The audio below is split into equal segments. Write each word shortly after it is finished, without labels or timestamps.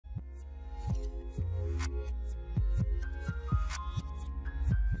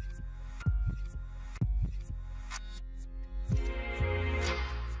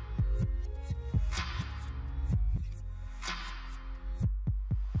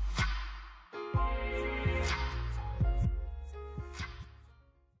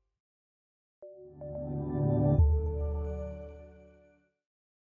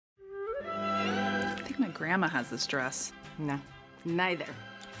Grandma has this dress. No, neither.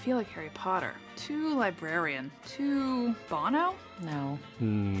 I feel like Harry Potter. Too librarian. Too Bono? No.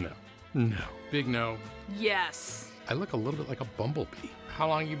 No. No. Big no. Yes. I look a little bit like a bumblebee. How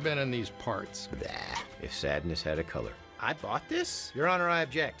long you been in these parts? Blah. If sadness had a color. I bought this? Your Honor, I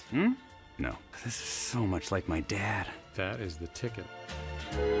object. No. This is so much like my dad. That is the ticket.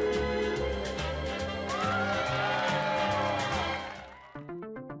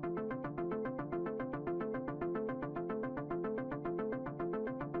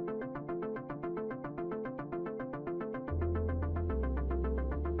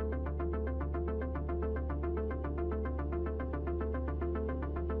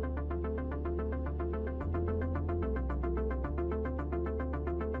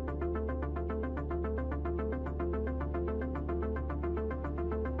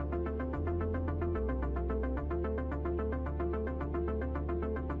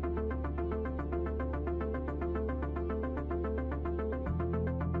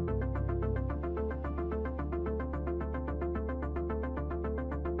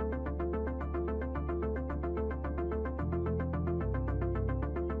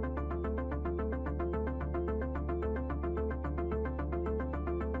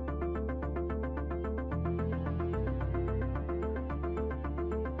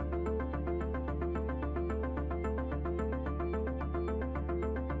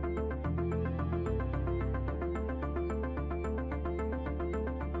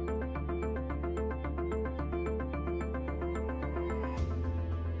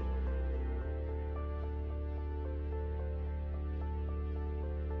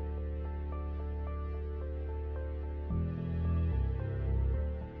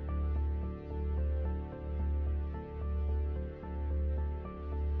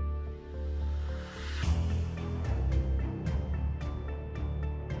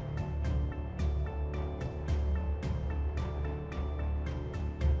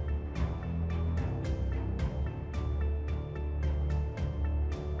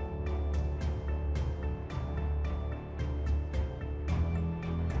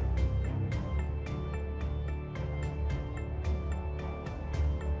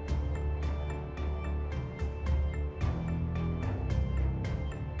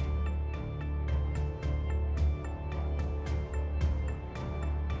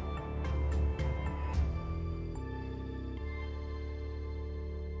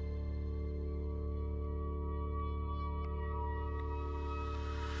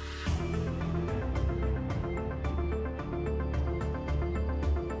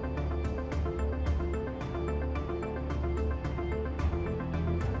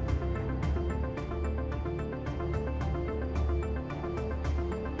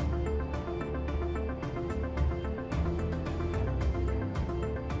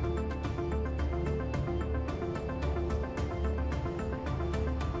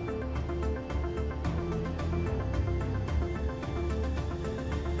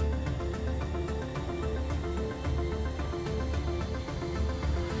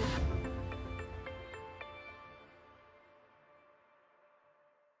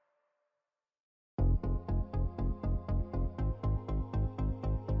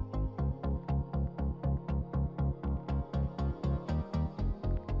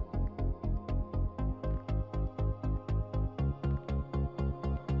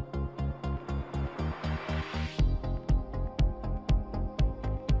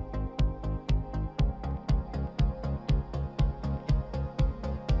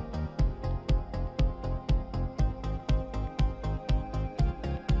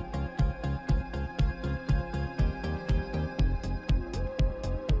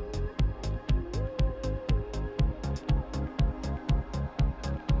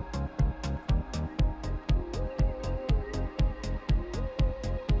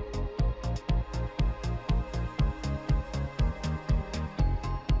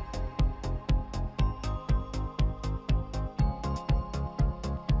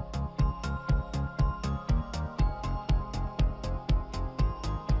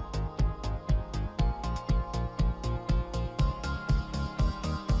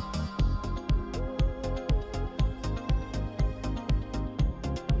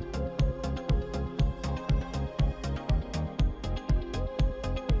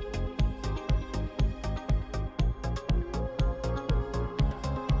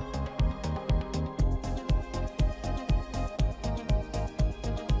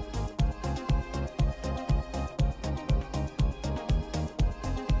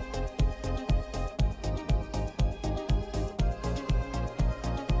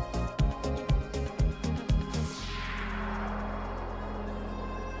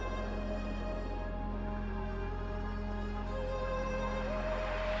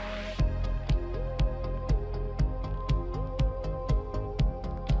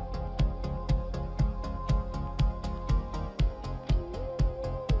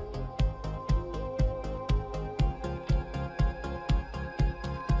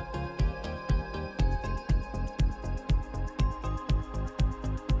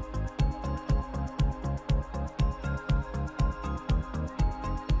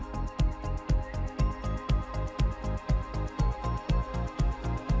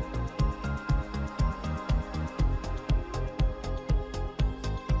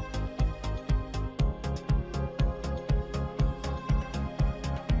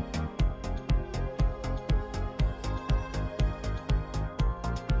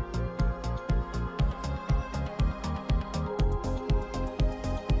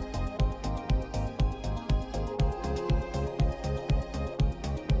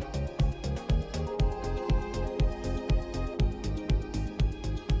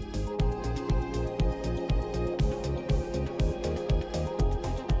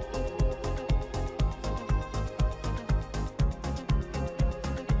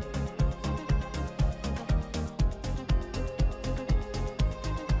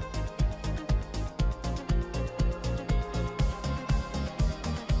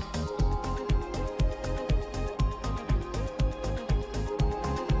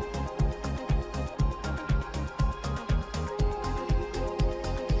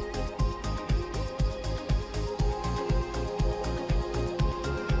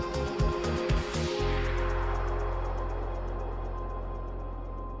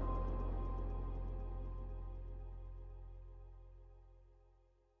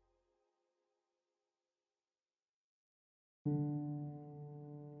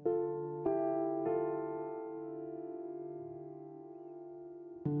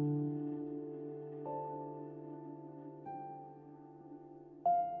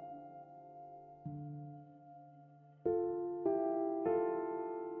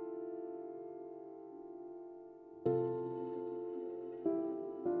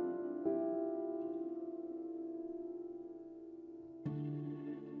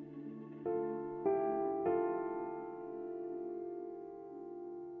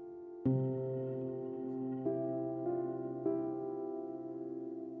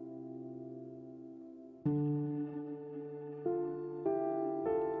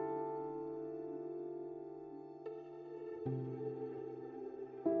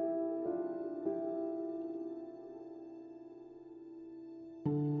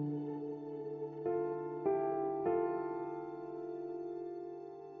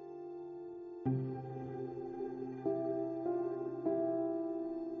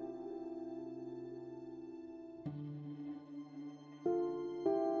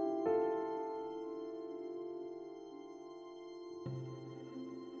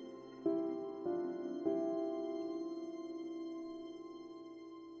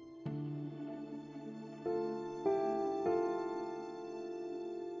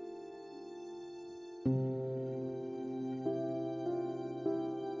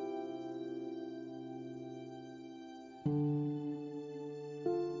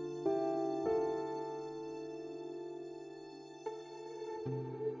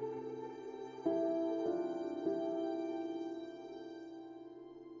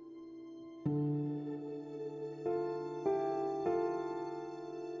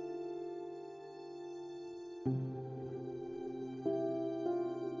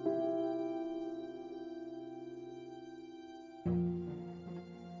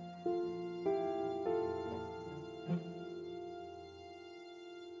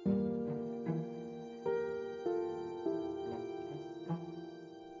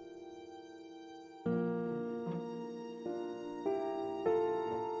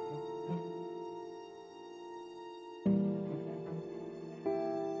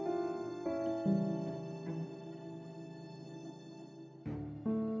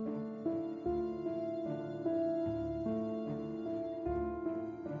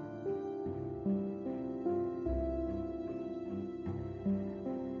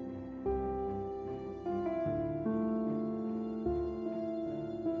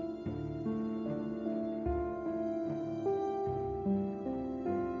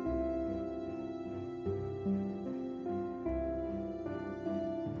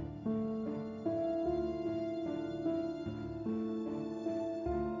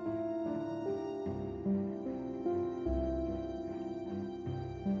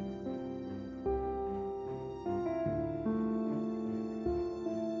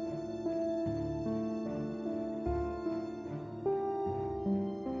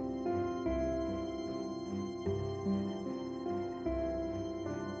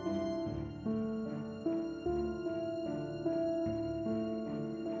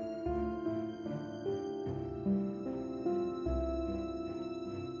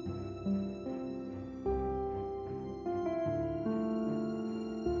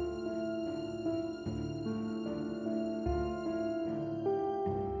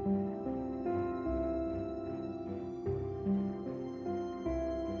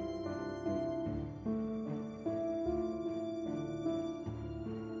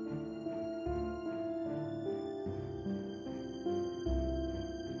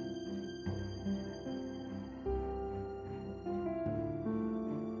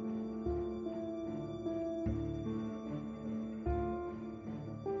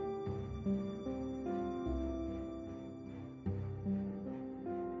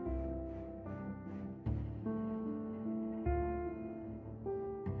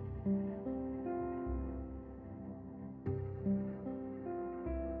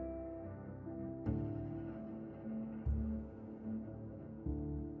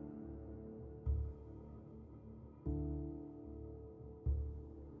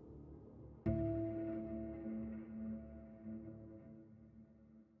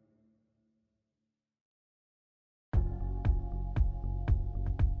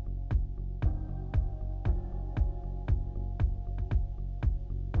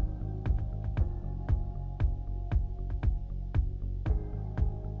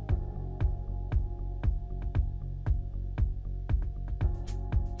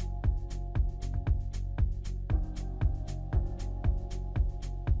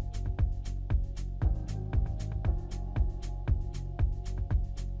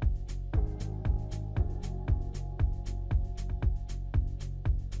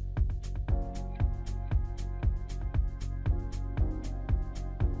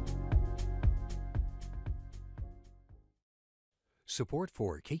 Support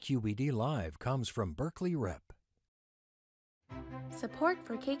for KQED Live comes from Berkeley Rep. Support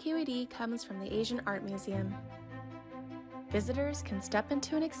for KQED comes from the Asian Art Museum. Visitors can step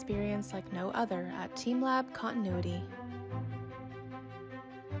into an experience like no other at TeamLab Continuity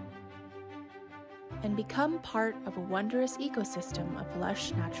and become part of a wondrous ecosystem of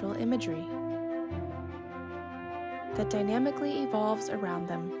lush natural imagery that dynamically evolves around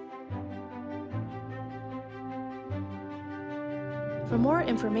them. For more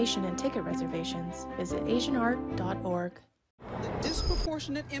information and ticket reservations, visit asianart.org. The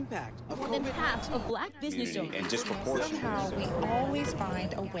disproportionate impact of more than half of Black business owners. And disproportionate. Somehow we always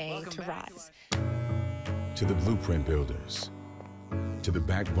find a way to rise. To the blueprint builders, to the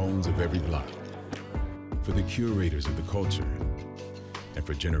backbones of every block, for the curators of the culture, and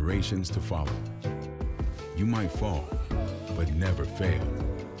for generations to follow. You might fall, but never fail.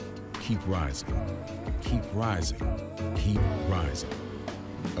 Keep rising, keep rising, keep rising.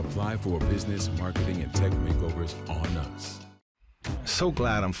 Apply for business, marketing, and tech makeovers on us. So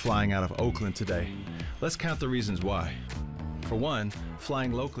glad I'm flying out of Oakland today. Let's count the reasons why. For one,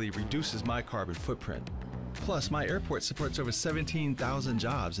 flying locally reduces my carbon footprint. Plus, my airport supports over 17,000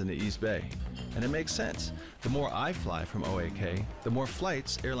 jobs in the East Bay. And it makes sense. The more I fly from OAK, the more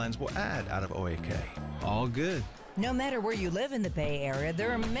flights airlines will add out of OAK. All good. No matter where you live in the Bay Area,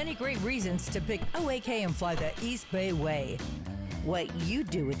 there are many great reasons to pick OAK and fly the East Bay way. What you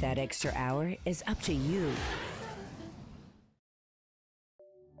do with that extra hour is up to you.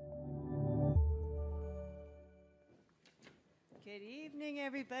 Good evening,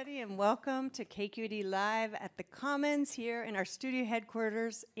 everybody, and welcome to KQED Live at the Commons here in our studio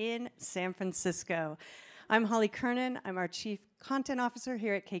headquarters in San Francisco. I'm Holly Kernan. I'm our Chief Content Officer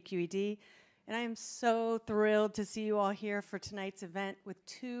here at KQED, and I am so thrilled to see you all here for tonight's event with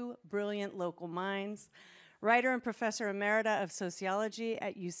two brilliant local minds. Writer and Professor Emerita of Sociology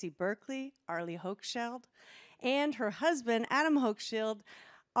at UC Berkeley, Arlie Hochschild, and her husband, Adam Hochschild,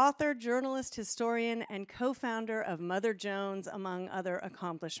 author, journalist, historian, and co-founder of Mother Jones, among other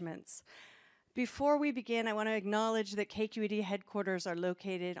accomplishments. Before we begin, I want to acknowledge that KQED headquarters are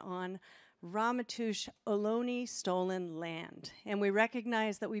located on Ramaytush Ohlone stolen land, and we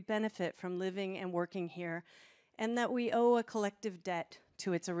recognize that we benefit from living and working here, and that we owe a collective debt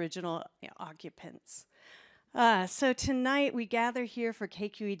to its original occupants. So tonight we gather here for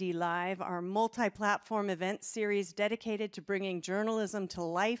KQED Live, our multi-platform event series dedicated to bringing journalism to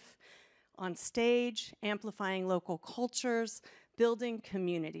life on stage, amplifying local cultures, building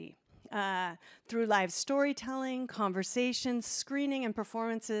community. Through live storytelling, conversations, screening, and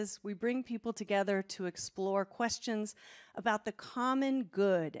performances, we bring people together to explore questions about the common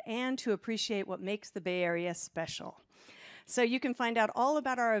good and to appreciate what makes the Bay Area special. So you can find out all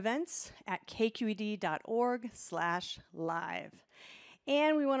about our events at kqed.org/live.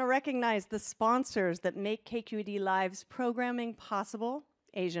 And we want to recognize the sponsors that make KQED Live's programming possible: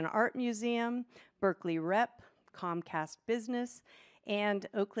 Asian Art Museum, Berkeley Rep, Comcast Business, and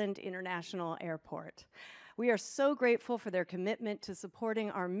Oakland International Airport. We are so grateful for their commitment to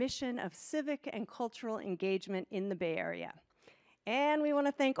supporting our mission of civic and cultural engagement in the Bay Area. And we want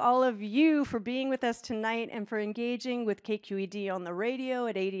to thank all of you for being with us tonight and for engaging with KQED on the radio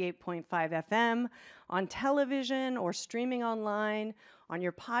at 88.5 FM, on television or streaming online, on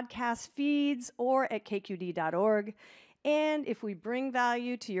your podcast feeds, or at kqed.org. And if we bring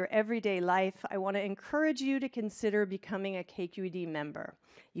value to your everyday life, I want to encourage you to consider becoming a KQED member.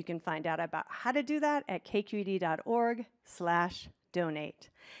 You can find out about how to do that at kqed.org/donate.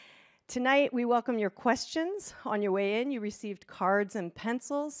 Tonight, we welcome your questions. On your way in, you received cards and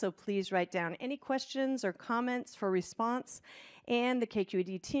pencils, so please write down any questions or comments for response, and the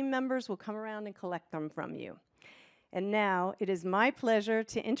KQED team members will come around and collect them from you. And now, it is my pleasure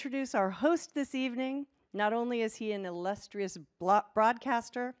to introduce our host this evening. Not only is he an illustrious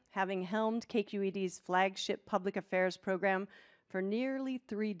broadcaster, having helmed KQED's flagship public affairs program for nearly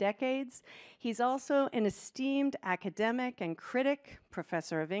 3 decades. He's also an esteemed academic and critic,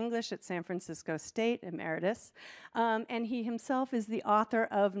 professor of English at San Francisco State, emeritus, and he himself is the author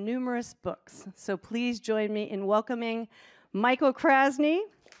of numerous books. So please join me in welcoming Michael Krasny.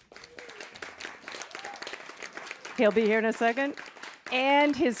 He'll be here in a second.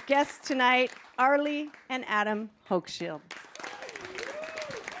 And his guests tonight, Arlie and Adam Hochschild.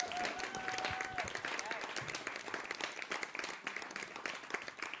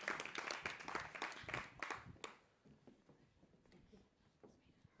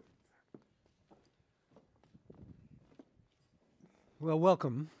 Well,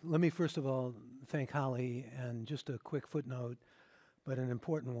 welcome. Let me first of all thank Holly, and just a quick footnote, but an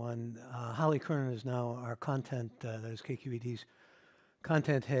important one. Holly Kernan is now our content, that is KQED's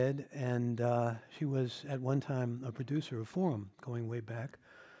content head, and she was at one time a producer of Forum, going way back.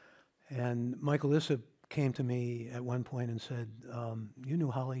 And Michael Issa came to me at one point and said, you knew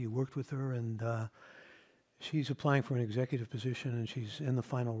Holly, you worked with her, and she's applying for an executive position, and she's in the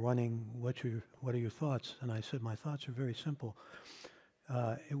final running. What are your thoughts? And I said, my thoughts are very simple.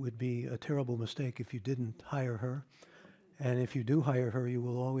 It would be a terrible mistake if you didn't hire her. And if you do hire her, you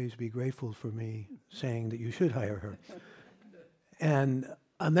will always be grateful for me saying that you should hire her. And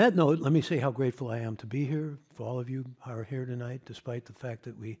on that note, let me say how grateful I am to be here, for all of you who are here tonight, despite the fact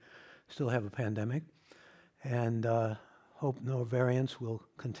that we still have a pandemic. And hope no variants will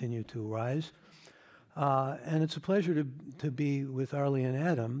continue to rise. And it's a pleasure to be with Arlie and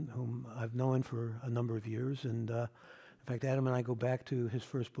Adam, whom I've known for a number of years. And in fact, Adam and I go back to his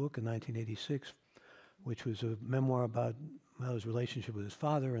first book in 1986, which was a memoir about his relationship with his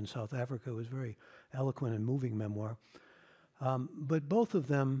father in South Africa. It was a very eloquent and moving memoir. But both of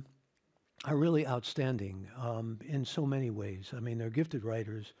them are really outstanding in so many ways. I mean, they're gifted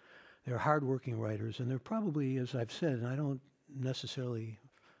writers, they're hardworking writers, and they're probably, as I've said, and I don't necessarily,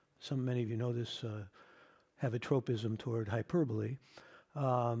 many of you know this, have a tropism toward hyperbole,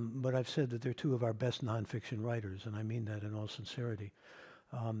 but I've said that they're two of our best nonfiction writers, and I mean that in all sincerity.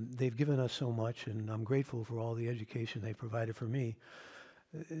 They've given us so much, and I'm grateful for all the education they provided for me.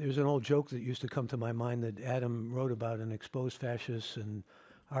 There's an old joke that used to come to my mind that Adam wrote about and exposed fascists, and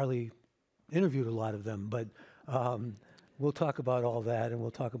Arlie interviewed a lot of them, but we'll talk about all that, and we'll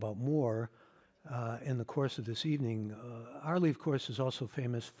talk about more in the course of this evening. Arlie, of course, is also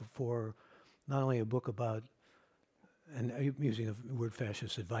famous for not only a book about, and I'm using the word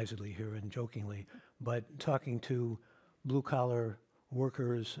fascist advisedly here and jokingly, but talking to blue-collar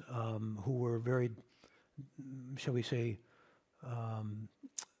workers who were very, shall we say,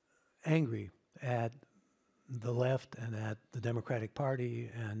 angry at the left and at the Democratic Party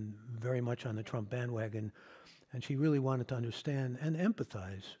and very much on the Trump bandwagon. And she really wanted to understand and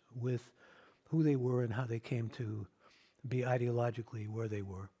empathize with who they were and how they came to be ideologically where they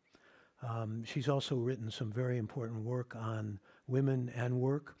were. She's also written some very important work on women and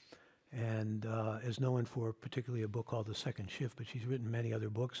work, and is known for particularly a book called The Second Shift, but she's written many other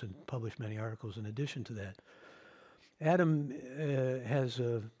books and published many articles in addition to that. Adam has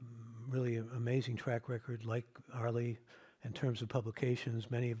a really amazing track record, like Arlie, in terms of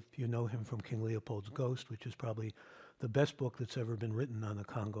publications. Many of you know him from King Leopold's Ghost, which is probably the best book that's ever been written on the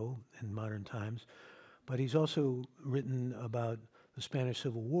Congo in modern times. But he's also written about the Spanish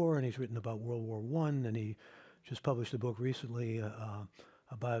Civil War, and he's written about World War I, and he just published a book recently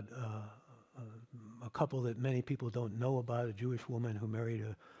about a couple that many people don't know about, a Jewish woman who married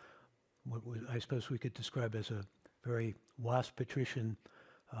I suppose we could describe as a very WASP patrician,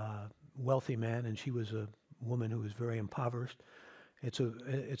 wealthy man, and she was a woman who was very impoverished. It's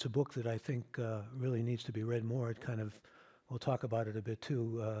a book that I think really needs to be read more. It kind of, we'll talk about it a bit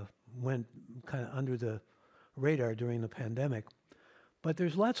too, went kind of under the radar during the pandemic. But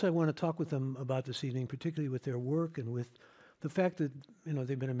there's lots I want to talk with them about this evening, particularly with their work and with the fact that, you know,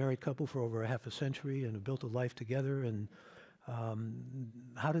 they've been a married couple for over half a century and have built a life together, and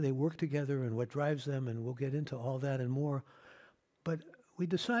how do they work together and what drives them, and we'll get into all that and more. But we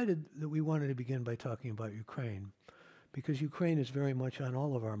decided that we wanted to begin by talking about Ukraine, because Ukraine is very much on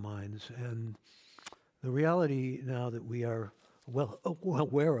all of our minds, and the reality now that we are well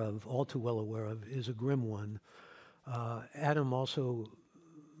aware of, all too well aware of, is a grim one. Adam also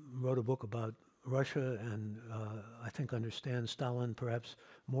wrote a book about Russia and I think understands Stalin perhaps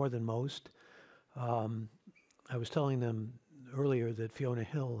more than most. I was telling them earlier that Fiona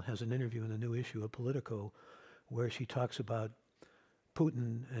Hill has an interview in the new issue of Politico where she talks about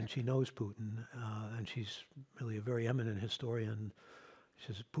Putin, and she knows Putin, and she's really a very eminent historian.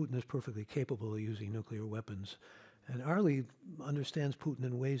 She says Putin is perfectly capable of using nuclear weapons. And Arlie understands Putin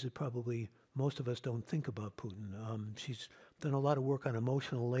in ways that probably most of us don't think about Putin. She's done a lot of work on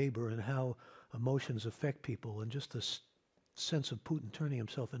emotional labor and how emotions affect people, and just this sense of Putin turning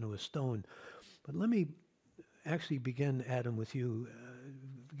himself into a stone. But let me actually begin, Adam, with you.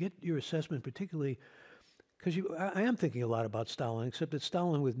 Get your assessment, particularly because I am thinking a lot about Stalin, except it's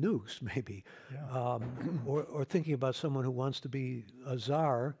Stalin with nukes, maybe, yeah. Or thinking about someone who wants to be a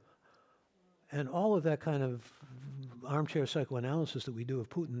czar, and all of that kind of armchair psychoanalysis that we do of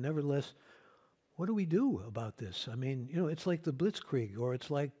Putin. Nevertheless, what do we do about this? I mean, you know, it's like the Blitzkrieg, or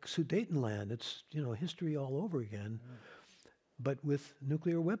it's like Sudetenland. It's, you know, history all over again, but with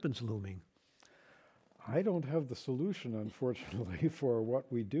nuclear weapons looming. I don't have the solution, unfortunately, for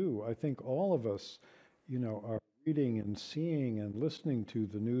what we do. I think all of us, you know, are reading and seeing and listening to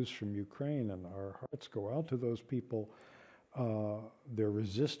the news from Ukraine, and our hearts go out to those people. Their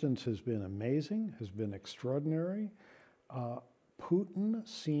resistance has been amazing, has been extraordinary. Putin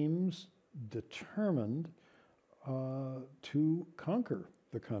seems determined to conquer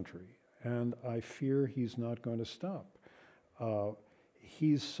the country, and I fear he's not going to stop.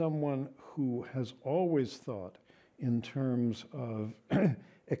 He's someone who has always thought in terms of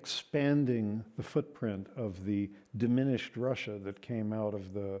expanding the footprint of the diminished Russia that came out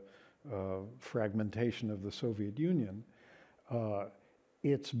of the fragmentation of the Soviet Union.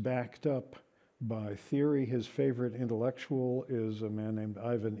 It's backed up by theory. His favorite intellectual is a man named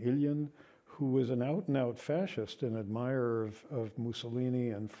Ivan Ilyin, who was an out-and-out fascist, an admirer of Mussolini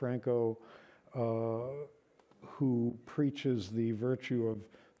and Franco, who preaches the virtue of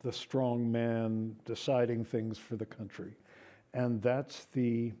the strong man deciding things for the country. And that's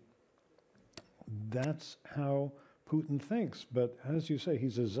how Putin thinks. But as you say,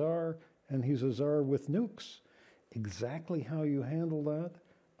 he's a czar, and he's a czar with nukes. Exactly how you handle that,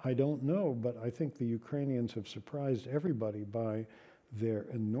 I don't know, but I think the Ukrainians have surprised everybody by their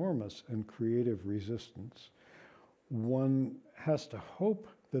enormous and creative resistance. One has to hope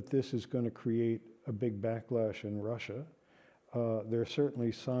that this is going to create a big backlash in Russia. There are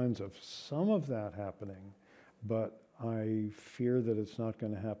certainly signs of some of that happening, but I fear that it's not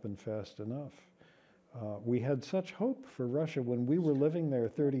going to happen fast enough. We had such hope for Russia when we were living there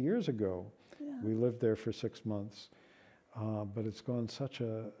 30 years ago. Yeah. We lived there for 6 months, but it's gone such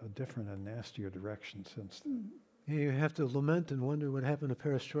a different and nastier direction since then. Yeah, you have to lament and wonder what happened to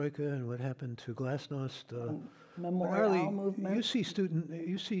Perestroika and what happened to Glasnost. Memorial movement. You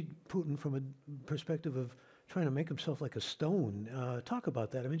see Putin from a perspective of trying to make himself like a stone. Talk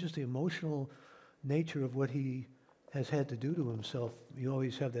about that. I mean, just the emotional nature of what he has had to do to himself. You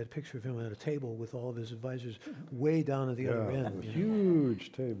always have that picture of him at a table with all of his advisors way down at the other end.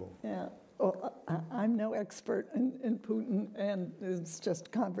 Huge table. Yeah. Well, I'm no expert in Putin, and it's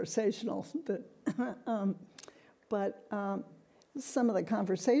just conversational. But some of the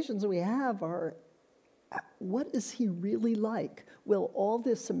conversations we have are, what is he really like? Will all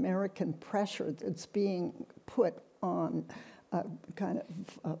this American pressure that's being put on kind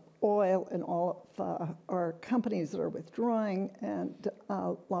of oil and all of our companies that are withdrawing and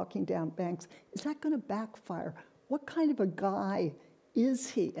locking down banks, is that going to backfire? What kind of a guy is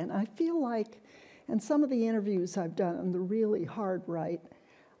he? And I feel like, in some of the interviews I've done on the really hard right,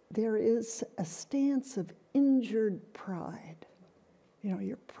 there is a stance of injured pride. You know,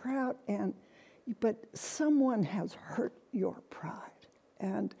 you're proud, but someone has hurt your pride.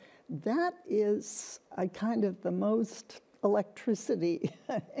 And that is kind of the most electricity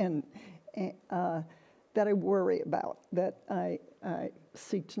and that I worry about, that I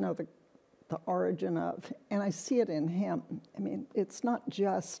seek to know the origin of, and I see it in him. I mean, it's not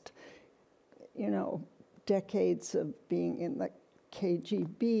just, you know, decades of being in the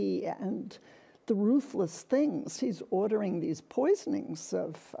KGB and the ruthless things. He's ordering these poisonings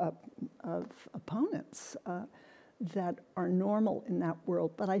of opponents that are normal in that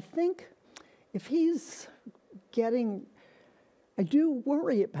world. But I think if he's getting, I do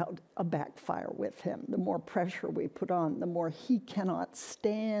worry about a backfire with him. The more pressure we put on, the more he cannot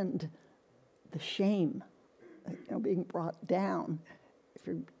stand the shame, you know, being brought down. If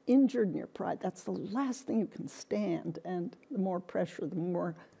you're injured in your pride, that's the last thing you can stand. And the more pressure, the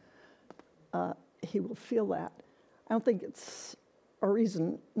more he will feel that. I don't think it's a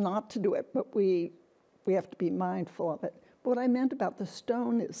reason not to do it, but we have to be mindful of it. But what I meant about the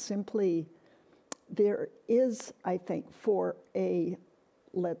stone is simply, there is, I think, for a,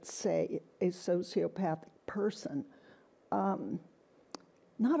 let's say, a sociopathic person,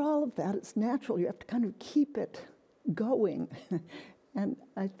 not all of that is natural. You have to kind of keep it going. And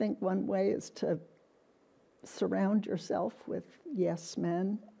I think one way is to surround yourself with yes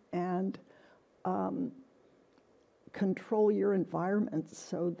men and control your environment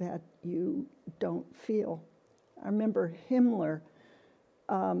so that you don't feel. I remember Himmler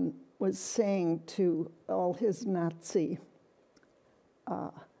was saying to all his Nazi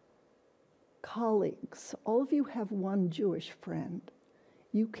colleagues, all of you have one Jewish friend.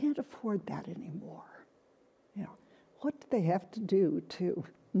 You can't afford that anymore. You know, what do they have to do to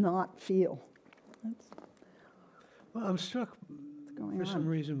not feel? Well, I'm struck for some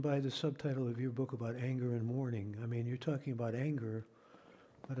reason by the subtitle of your book about anger and mourning. I mean, you're talking about anger,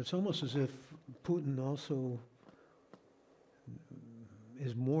 but it's almost as if Putin also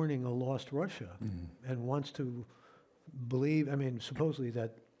is mourning a lost Russia and wants to believe, I mean, supposedly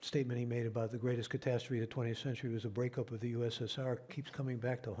that statement he made about the greatest catastrophe of the 20th century was the breakup of the USSR keeps coming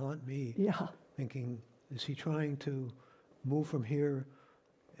back to haunt me. Yeah. Thinking, is he trying to move from here,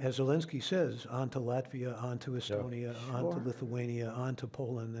 as Zelensky says, onto Latvia, onto Estonia, onto Lithuania, onto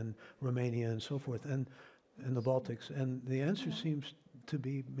Poland and Romania and so forth, and the Baltics? And the answer seems to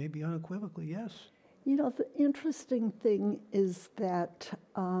be maybe unequivocally yes. You know, the interesting thing is that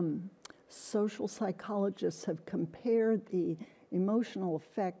social psychologists have compared the emotional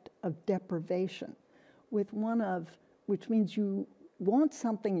effect of deprivation with one of, which means you want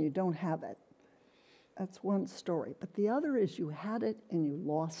something, you don't have it. That's one story. But the other is you had it and you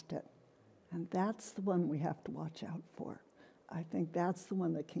lost it. And that's the one we have to watch out for. I think that's the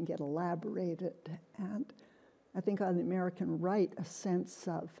one that can get elaborated. And I think on the American right, a sense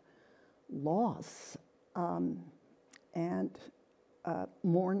of loss and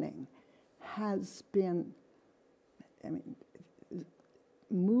mourning has been,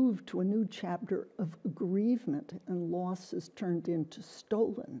 moved to a new chapter of aggrievement, and loss is turned into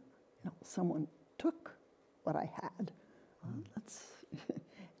stolen. Someone took what I had.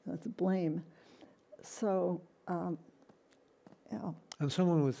 That's blame. So, And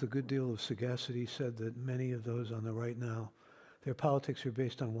someone with a good deal of sagacity said that many of those on the right now, their politics are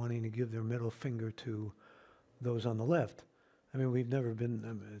based on wanting to give their middle finger to those on the left. We've never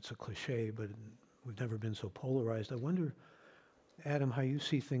been, it's a cliche, but we've never been so polarized. I wonder, Adam, how you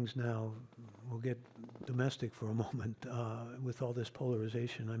see things now. We'll get domestic for a moment with all this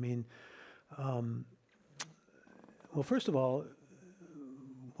polarization. Well, first of all,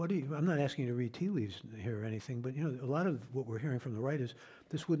 I'm not asking you to read tea leaves here or anything, but a lot of what we're hearing from the right is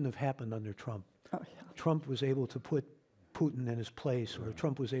this wouldn't have happened under Trump. Oh, yeah. Trump was able to put Putin in his place, or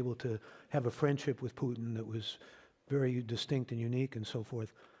Trump was able to have a friendship with Putin that was very distinct and unique and so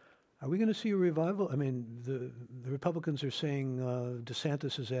forth. Are we going to see a revival? The Republicans are saying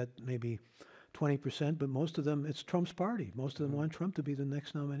DeSantis is at maybe 20%, but most of them, it's Trump's party. Most of them want Trump to be the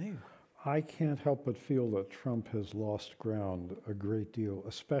next nominee. I can't help but feel that Trump has lost ground a great deal,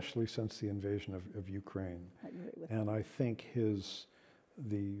 especially since the invasion of Ukraine. I agree with and I think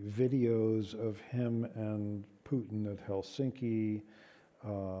the videos of him and Putin at Helsinki,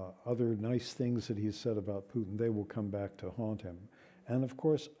 other nice things that he's said about Putin, they will come back to haunt him. And of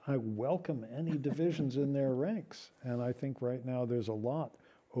course, I welcome any divisions in their ranks. And I think right now there's a lot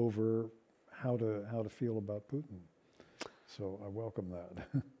over how to feel about Putin. So I welcome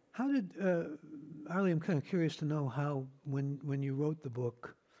that. How did, Arlie, I'm kind of curious to know how, when you wrote the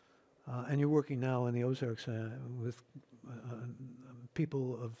book, and you're working now in the Ozarks with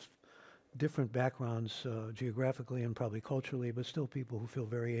people of different backgrounds, geographically and probably culturally, but still people who feel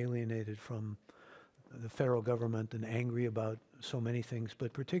very alienated from the federal government and angry about so many things,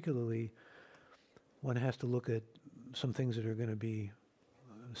 but particularly one has to look at some things that are going to be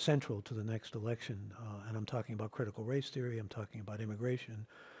central to the next election. And I'm talking about critical race theory, I'm talking about immigration,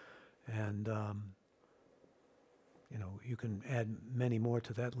 and you can add many more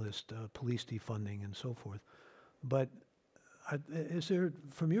to that list, police defunding and so forth. But is there,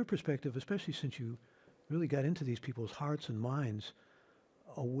 from your perspective, especially since you really got into these people's hearts and minds,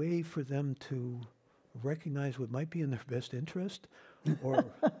 a way for them to recognize what might be in their best interest? Or,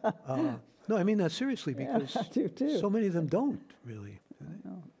 no, I mean that seriously, because so many of them don't, really.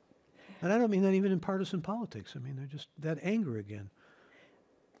 And I don't mean that even in partisan politics. They're just that anger again.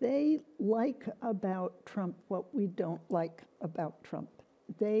 They like about Trump what we don't like about Trump.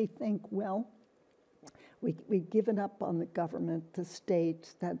 They think, well, we've given up on the government, the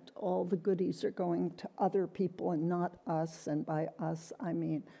state, that all the goodies are going to other people and not us. And by us, I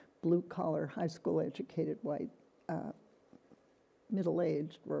mean blue-collar, high school educated, white,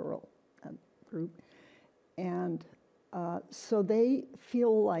 middle-aged, rural group. And so they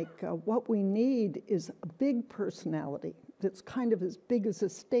feel like what we need is a big personality that's kind of as big as a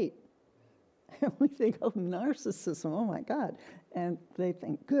state. And we think, oh, narcissism, oh my God. And they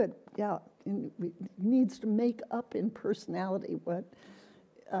think, good, yeah, it needs to make up in personality what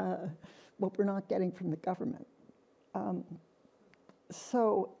we're not getting from the government.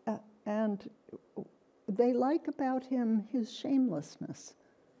 And they like about him his shamelessness.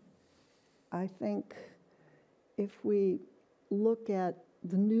 I think if we look at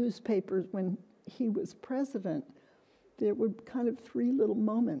the newspapers when he was president, there were kind of three little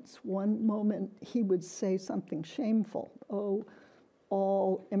moments. One moment he would say something shameful. Oh,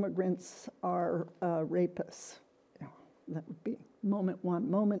 all immigrants are rapists. That would be moment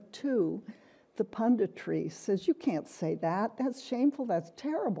one. Moment two, the punditry says, you can't say that. That's shameful. That's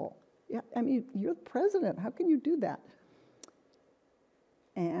terrible. Yeah, you're the president. How can you do that?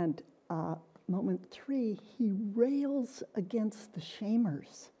 And moment three, he rails against the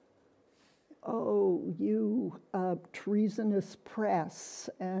shamers. Oh, you treasonous press,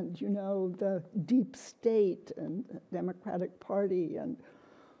 and the deep state and Democratic Party, and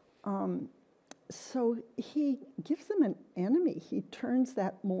so he gives them an enemy. He turns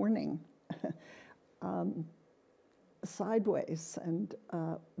that mourning sideways and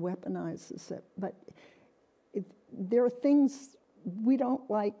weaponizes it. But there are things we don't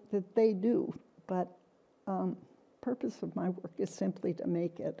like that they do, but purpose of my work is simply to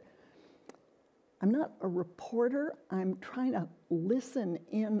make it. I'm not a reporter. I'm trying to listen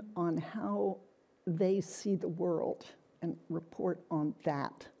in on how they see the world and report on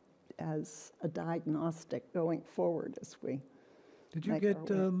that as a diagnostic going forward as we Did you get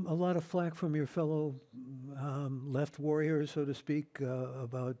a lot of flack from your fellow left warriors, so to speak,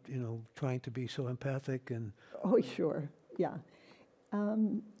 about trying to be so empathic and? Oh, sure, yeah.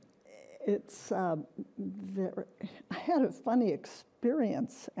 it's I had a funny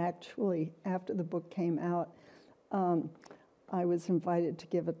experience, actually, after the book came out. I was invited to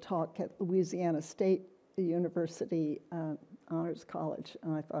give a talk at Louisiana State University Honors College,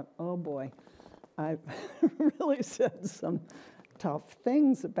 and I thought, oh boy, I've really said some tough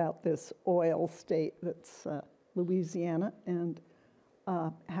things about this oil state that's Louisiana, and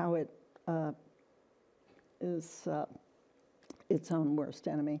how it is its own worst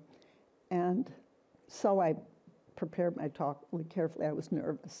enemy. And so I prepared my talk really carefully. I was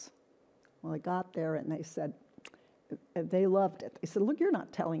nervous. Well, I got there and they said, they loved it. They said, look, you're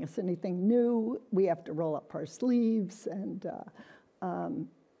not telling us anything new. We have to roll up our sleeves. And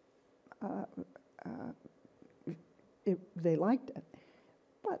they liked it.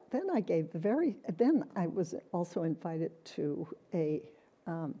 But then then I was also invited to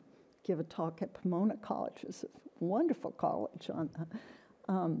give a talk at Pomona College. It's a wonderful college on the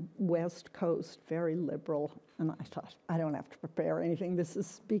West Coast, very liberal. And I thought, I don't have to prepare anything. This is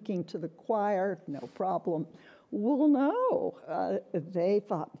speaking to the choir, no problem. Well, no. They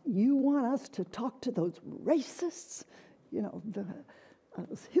thought, you want us to talk to those racists,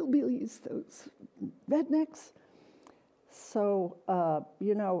 those hillbillies, those rednecks? So,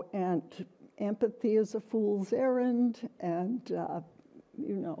 and empathy is a fool's errand, and,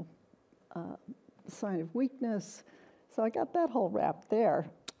 sign of weakness. So I got that whole rap there.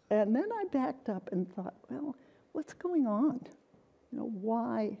 And then I backed up and thought, well, what's going on?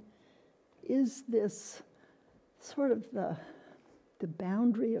 Why is this sort of the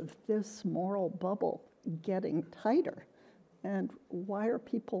boundary of this moral bubble getting tighter? And why are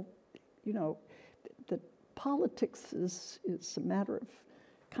people, the politics is a matter of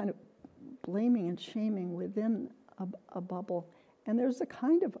kind of blaming and shaming within a bubble. And there's a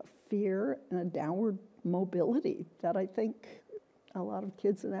kind of a fear and a downward mobility that I think a lot of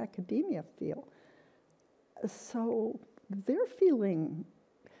kids in academia feel. So they're feeling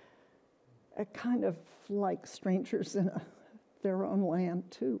a kind of like strangers in their own land,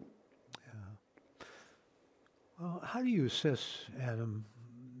 too. Yeah. Well, how do you assess, Adam,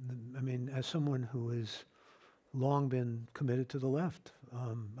 as someone who has long been committed to the left?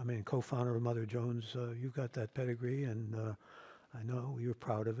 Co-founder of Mother Jones, you've got that pedigree, and I know you're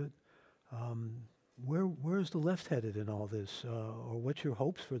proud of it. Where's the left headed in all this? Or what's your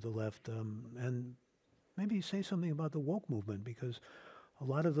hopes for the left? And maybe say something about the woke movement, because a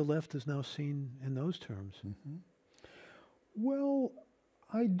lot of the left is now seen in those terms. Mm-hmm. Well,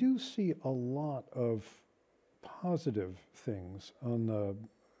 I do see a lot of positive things on the,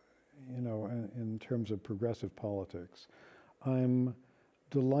 in terms of progressive politics. I'm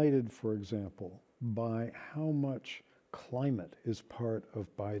delighted, for example, by how much climate is part of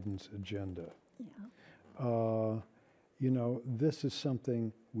Biden's agenda. Yeah. This is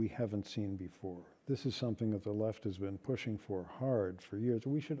something we haven't seen before. This is something that the left has been pushing for hard for years.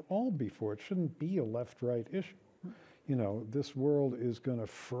 We should all be for it. It shouldn't be a left-right issue. This world is going to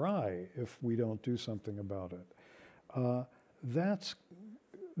fry if we don't do something about it. That's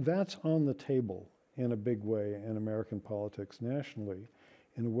on the table in a big way in American politics nationally,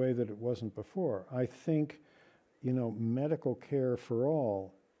 in a way that it wasn't before. I think, medical care for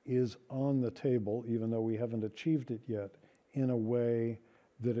all is on the table, even though we haven't achieved it yet, in a way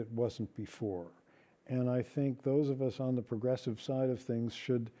that it wasn't before. And I think those of us on the progressive side of things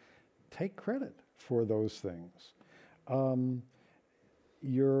should take credit for those things.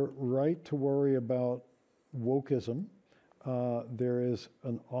 You're right to worry about wokeism. There is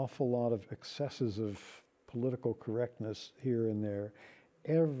an awful lot of excesses of political correctness here and there.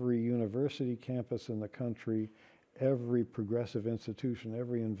 Every university campus in the country, every progressive institution,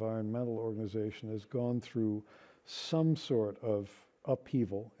 every environmental organization has gone through some sort of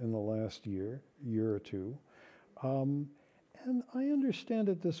upheaval in the last year or two. And I understand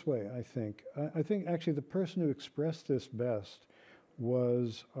it this way, I think. I think actually the person who expressed this best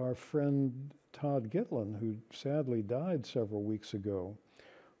was our friend Todd Gitlin, who sadly died several weeks ago,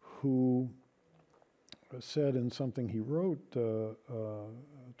 who said in something he wrote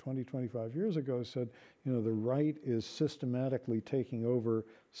 20, 25 years ago, said, the right is systematically taking over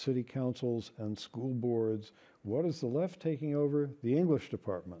city councils and school boards. What is the left taking over? The English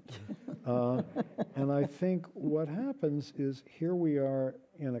department. And I think what happens is here we are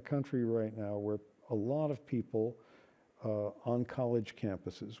in a country right now where a lot of people on college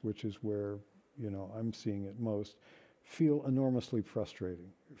campuses, which is where I'm seeing it most, feel enormously frustrated.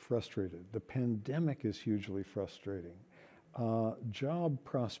 The pandemic is hugely frustrating. Job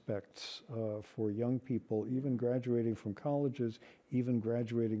prospects for young people, even graduating from colleges, even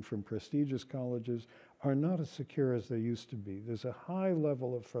graduating from prestigious colleges, are not as secure as they used to be. There's a high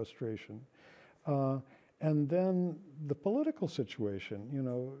level of frustration. And then the political situation, you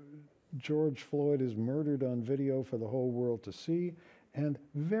know, George Floyd is murdered on video for the whole world to see, and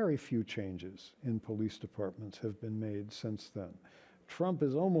very few changes in police departments have been made since then. Trump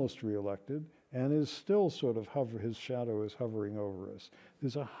is almost reelected and is still sort of his shadow is hovering over us.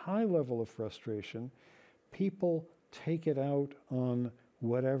 There's a high level of frustration. People take it out on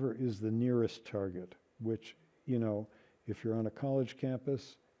whatever is the nearest target, which, you know, if you're on a college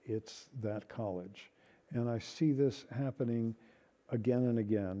campus, it's that college. And I see this happening again and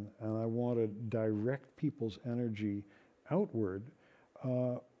again, and I want to direct people's energy outward,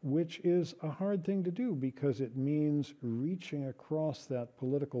 which is a hard thing to do because it means reaching across that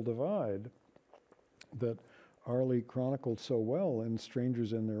political divide that Arlie chronicled so well in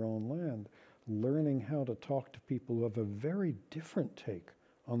Strangers in Their Own Land, learning how to talk to people who have a very different take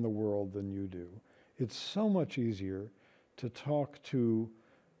on the world than you do. It's so much easier to talk to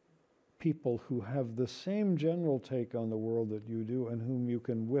people who have the same general take on the world that you do and whom you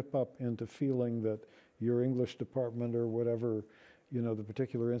can whip up into feeling that your English department or whatever, you know, the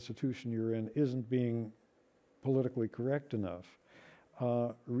particular institution you're in isn't being politically correct enough.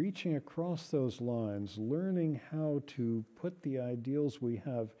 Reaching across those lines, learning how to put the ideals we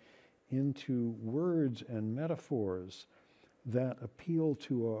have into words and metaphors that appeal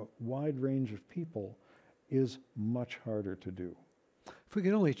to a wide range of people is much harder to do. If we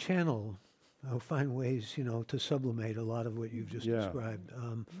could only channel, find ways, you know, to sublimate a lot of what you've just described.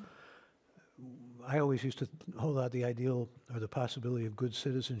 I always used to hold out the ideal or the possibility of good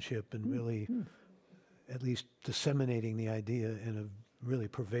citizenship and really at least disseminating the idea in a really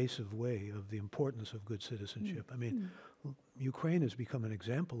pervasive way of the importance of good citizenship. I mean, Ukraine has become an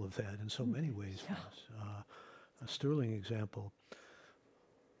example of that in so many ways for us, a sterling example.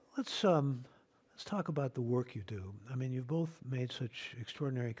 Let's talk about the work you do. I mean, you've both made such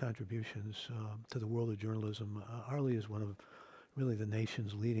extraordinary contributions to the world of journalism. Arlie is one of really the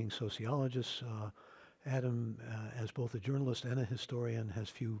nation's leading sociologists. Adam, as both a journalist and a historian, has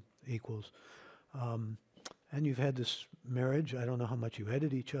few equals. And you've had this marriage. I don't know how much you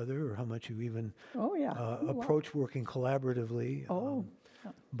edit each other or how much you even approach working collaboratively.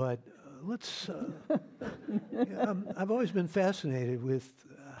 But let's, I've always been fascinated with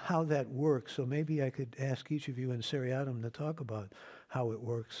how that works. So maybe I could ask each of you and Seriatim to talk about how it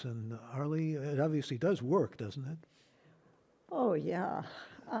works. And Arlie, it obviously does work, doesn't it? Oh, yeah.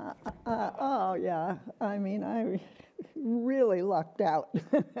 Oh, yeah. I mean, I really lucked out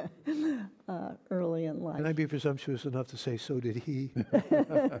early in life. Can I be presumptuous enough to say so did he?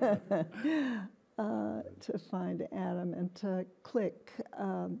 To find Adam and to click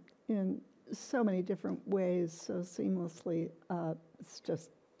in so many different ways, so seamlessly. It's just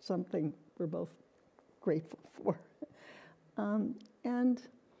something we're both grateful for. And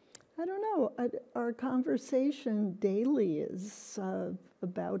I don't know, our conversation daily is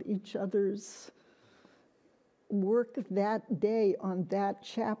about each other's work that day on that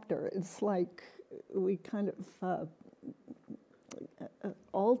chapter. It's like we kind of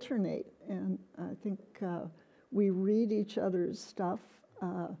alternate, and I think we read each other's stuff.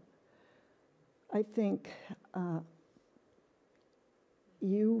 I think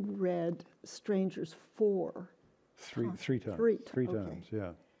you read Strangers 4. Three times. Three times,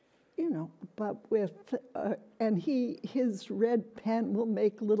 yeah. You know, but with, and his red pen will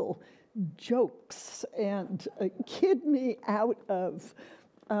make little jokes and kid me out of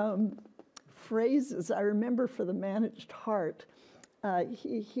phrases. I remember for The Managed Heart,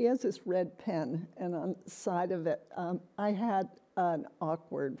 he has this red pen, and on the side of it, I had an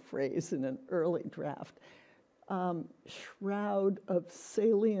awkward phrase in an early draft, shroud of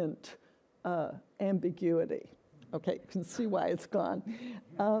salient ambiguity. Okay, you can see why it's gone.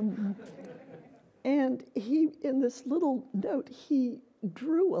 And he, in this little note, he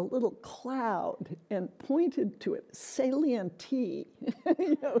drew a little cloud and pointed to it, salient-y,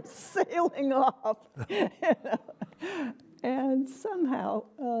 you know, sailing off. You know. And somehow,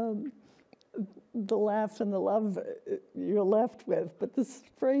 the laugh and the love you're left with, but this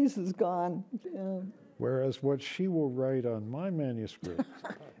phrase is gone. Whereas what she will write on my manuscript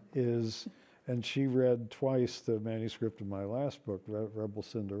is, and she read twice the manuscript of my last book, Rebel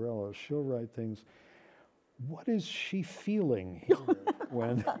Cinderella, she'll write things, what is she feeling here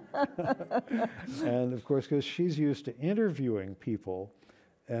when, and of course, because she's used to interviewing people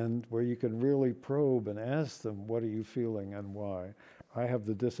and where you can really probe and ask them, what are you feeling and why? I have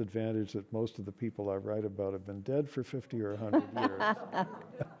the disadvantage that most of the people I write about have been dead for 50 or 100 years.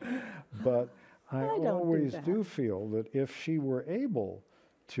 But I always do feel that if she were able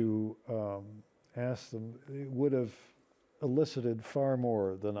to asked them, it would have elicited far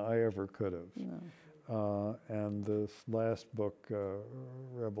more than I ever could have. No. And this last book,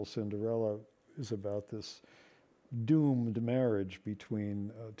 Rebel Cinderella, is about this doomed marriage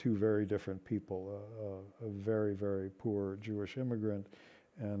between two very different people, a very, very poor Jewish immigrant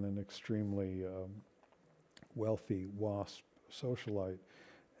and an extremely wealthy WASP socialite.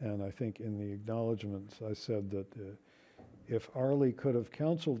 And I think in the acknowledgments I said that if Arlie could have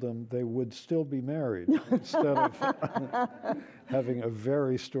counseled them, they would still be married instead of having a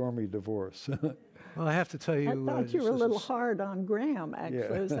very stormy divorce. Well, I have to tell you... I thought you were a little hard on Graham, actually,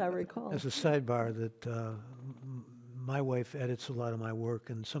 Yeah. as I recall. As a sidebar, that my wife edits a lot of my work,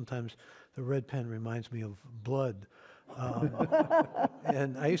 and sometimes the red pen reminds me of blood.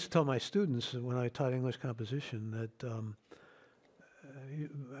 And I used to tell my students when I taught English composition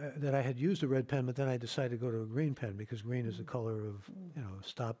that I had used a red pen, but then I decided to go to a green pen because green is the color of,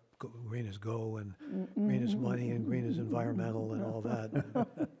 stop, green is go, and green is money, and green is environmental, and all that.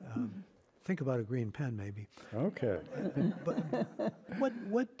 Think about a green pen, maybe. Okay. But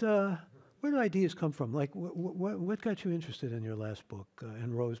where do ideas come from? Like, what got you interested in your last book,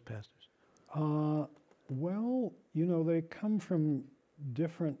 In Rose Pastors? Well, they come from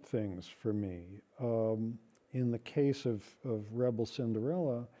different things for me. In the case of Rebel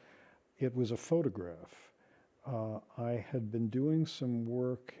Cinderella, it was a photograph. I had been doing some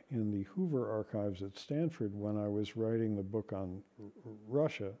work in the Hoover archives at Stanford when I was writing the book on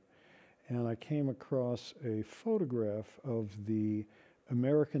Russia, and I came across a photograph of the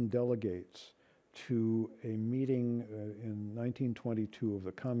American delegates to a meeting in 1922 of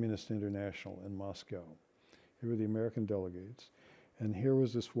the Communist International in Moscow. Here were the American delegates. And here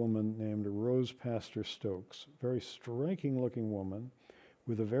was this woman named Rose Pastor Stokes, very striking-looking woman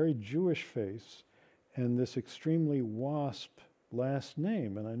with a very Jewish face and this extremely WASP last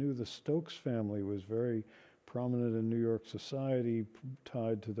name. And I knew the Stokes family was very prominent in New York society,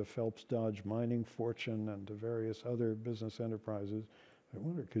 tied to the Phelps Dodge mining fortune and to various other business enterprises. I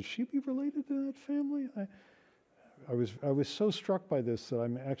wondered, could she be related to that family? I was so struck by this that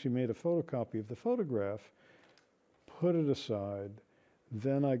I actually made a photocopy of the photograph, put it aside.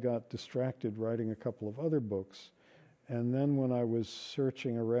 Then I got distracted writing a couple of other books. And then when I was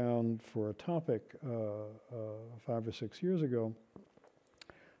searching around for a topic 5 or 6 years ago,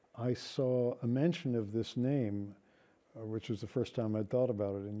 I saw a mention of this name, which was the first time I'd thought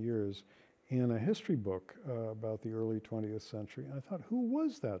about it in years, in a history book about the early 20th century. And I thought, who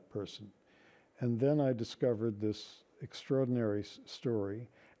was that person? And then I discovered this extraordinary story.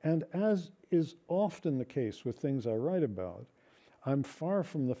 And as is often the case with things I write about, I'm far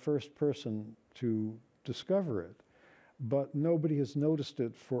from the first person to discover it, but nobody has noticed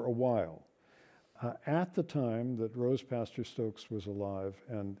it for a while. At the time that Rose Pastor Stokes was alive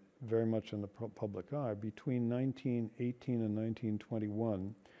and very much in the public eye, between 1918 and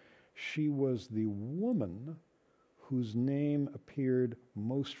 1921, she was the woman whose name appeared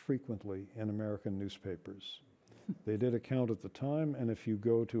most frequently in American newspapers. They did a count at the time, and if you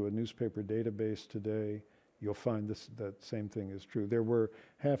go to a newspaper database today, you'll find that same thing is true. There were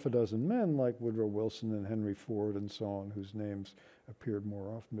half a dozen men like Woodrow Wilson and Henry Ford and so on whose names appeared more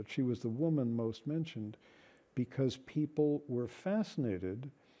often, but she was the woman most mentioned because people were fascinated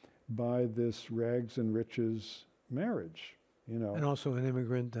by this rags and riches marriage, And also an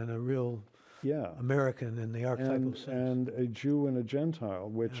immigrant and a real American in the archetypal sense. And a Jew and a Gentile,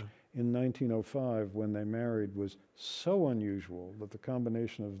 which in 1905, when they married, was so unusual that the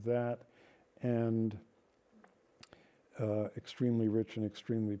combination of that and extremely rich and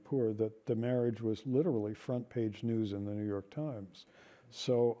extremely poor, that the marriage was literally front page news in the New York Times.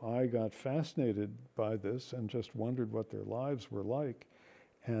 So I got fascinated by this and just wondered what their lives were like.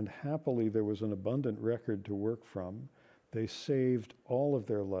 And happily, there was an abundant record to work from. They saved all of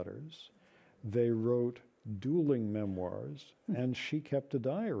their letters. They wrote dueling memoirs, and she kept a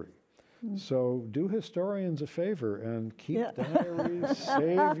diary. So do historians a favor and keep diaries,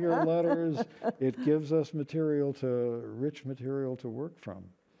 save your letters. It gives us rich material to work from.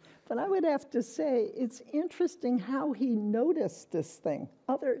 But I would have to say, it's interesting how he noticed this thing.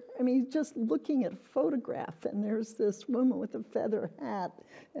 He's just looking at a photograph, and there's this woman with a feather hat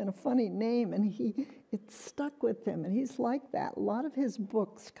and a funny name, and it stuck with him, and he's like that. A lot of his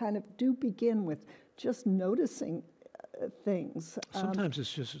books kind of do begin with just noticing things. Sometimes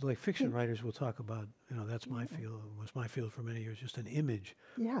it's just like fiction writers will talk about, that's my field, was my field for many years, just an image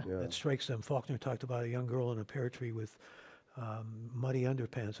that strikes them. Faulkner talked about a young girl in a pear tree with muddy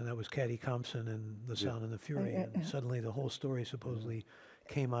underpants, and that was Caddy Compson and The Sound and the Fury, and suddenly the whole story supposedly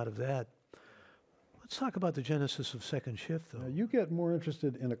came out of that. Let's talk about the genesis of Second Shift, though. Now, you get more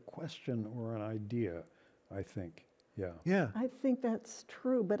interested in a question or an idea, I think. Yeah. Yeah. I think that's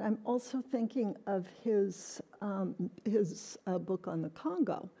true, but I'm also thinking of his book on the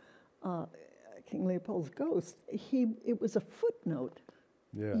Congo, King Leopold's Ghost. It was a footnote.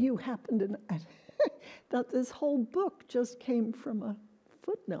 Yeah. You happened to that this whole book just came from a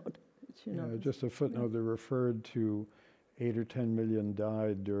footnote. You know. Yeah, just a footnote that referred to 8 or 10 million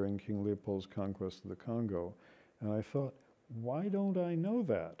died during King Leopold's conquest of the Congo. And I thought, why don't I know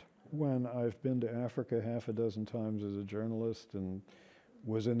that? When I've been to Africa half a dozen times as a journalist and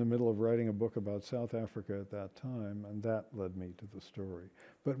was in the middle of writing a book about South Africa at that time, and that led me to the story.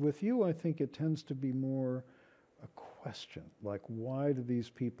 But with you, I think it tends to be more a question, like why do these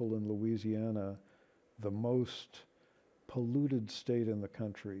people in Louisiana, the most polluted state in the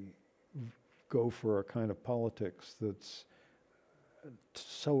country, go for a kind of politics that's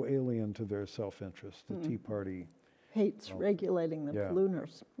so alien to their self-interest, the Tea Party. Hates regulating the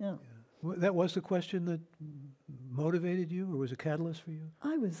polluters. Yeah. Well, that was the question that motivated you, or was a catalyst for you?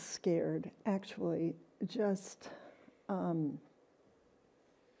 I was scared, actually. Just what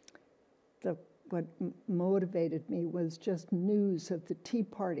motivated me was just news of the Tea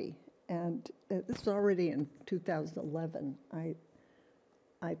Party, and this was already in 2011.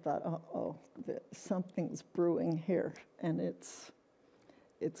 I thought, something's brewing here, and it's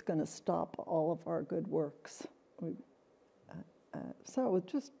going to stop all of our good works. So it was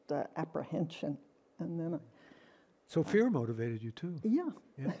just apprehension, and then So fear motivated you too. Yeah.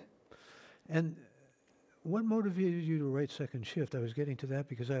 And what motivated you to write Second Shift? I was getting to that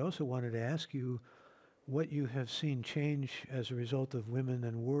because I also wanted to ask you what you have seen change as a result of women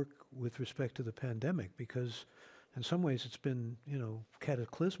and work with respect to the pandemic, because in some ways it's been,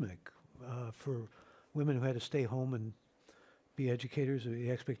 cataclysmic for women who had to stay home and be educators.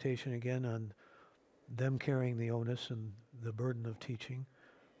 The expectation again on them carrying the onus and the burden of teaching.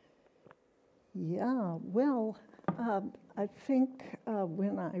 Yeah, well, I think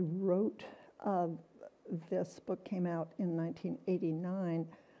when I wrote this book came out in 1989,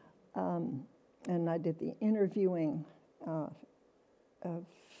 and I did the interviewing of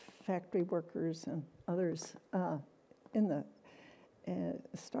factory workers and others in the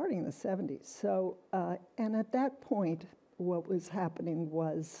starting in the 70s. So, and at that point, what was happening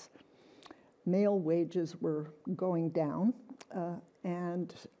was male wages were going down,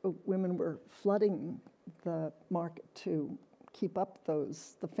 and women were flooding the market to keep up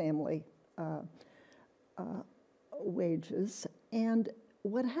the family wages. And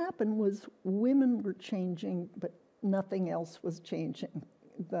what happened was women were changing, but nothing else was changing.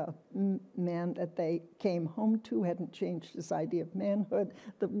 The man that they came home to hadn't changed his idea of manhood.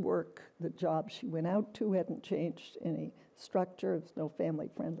 The job she went out to hadn't changed any structure. There's no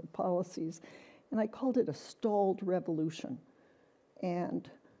family-friendly policies. And I called it a stalled revolution, and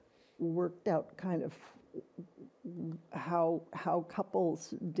worked out kind of how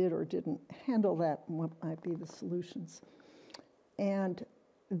couples did or didn't handle that and what might be the solutions. And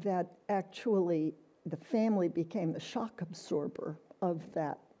that actually the family became the shock absorber of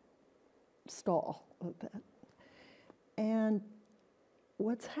that stall, of that. And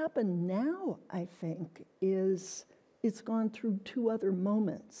what's happened now, I think, is it's gone through two other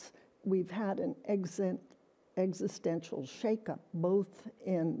moments. We've had an existential shakeup, both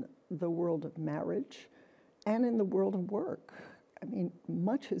in the world of marriage and in the world of work. I mean,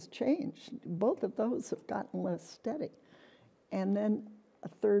 much has changed. Both of those have gotten less steady. And then a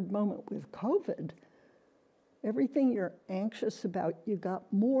third moment with COVID, everything you're anxious about, you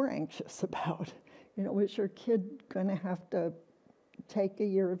got more anxious about. Was your kid going to have to take a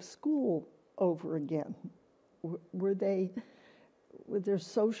year of school over again? Were their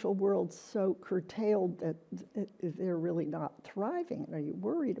social worlds so curtailed that they're really not thriving? Are you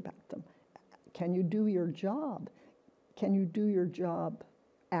worried about them? Can you do your job? Can you do your job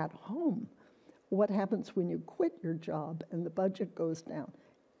at home? What happens when you quit your job and the budget goes down?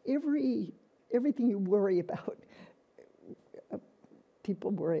 Everything you worry about,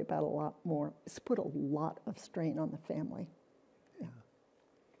 people worry about a lot more. It's put a lot of strain on the family. Yeah.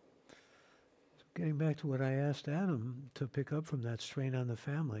 So getting back to what I asked Adam to pick up from that strain on the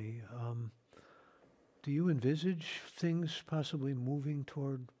family, do you envisage things possibly moving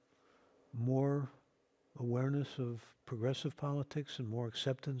toward more awareness of progressive politics and more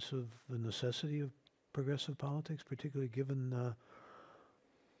acceptance of the necessity of progressive politics, particularly given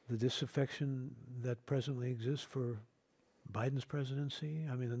the disaffection that presently exists for Biden's presidency?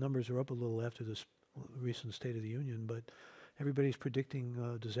 I mean, the numbers are up a little after this recent State of the Union, but everybody's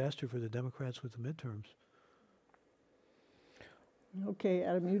predicting disaster for the Democrats with the midterms. Okay,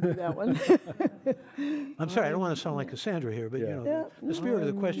 Adam, you do that one. I'm sorry, I don't want to sound like Cassandra here, but you know, the spirit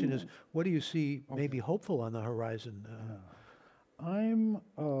of the question is, what do you see maybe hopeful on the horizon? I'm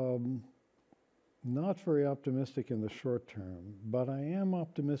not very optimistic in the short term, but I am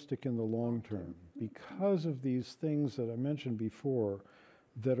optimistic in the long term because of these things that I mentioned before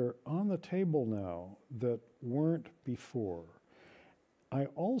that are on the table now that weren't before. I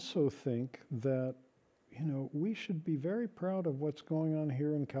also think that, you know, we should be very proud of what's going on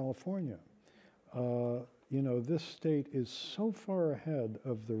here in California. You know, this state is so far ahead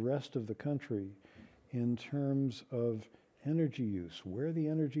of the rest of the country in terms of energy use, where the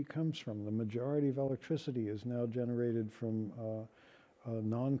energy comes from. The majority of electricity is now generated from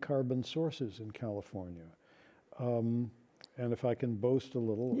non-carbon sources in California. And if I can boast a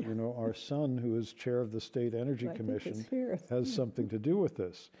little, you know, our son, who is chair of the State Energy Commission, has something to do with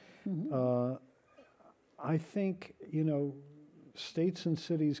this. I think, you know, states and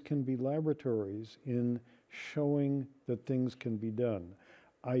cities can be laboratories in showing that things can be done.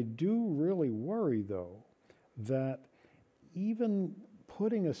 I do really worry, though, that even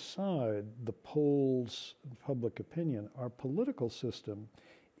putting aside the polls and public opinion, our political system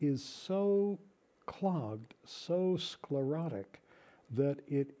is so clogged, so sclerotic, that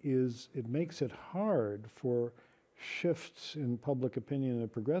it makes it hard for shifts in public opinion in a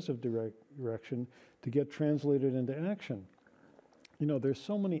progressive direction to get translated into action. You know, there's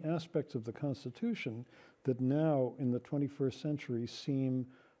so many aspects of the Constitution that now in the 21st century seem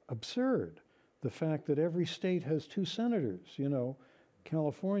absurd. The fact that every state has 2 senators, you know,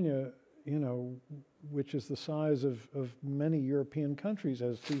 California, you know, which is the size of many European countries,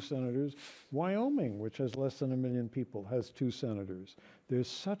 has 2 senators. Wyoming, which has less than 1 million people, has 2 senators. There's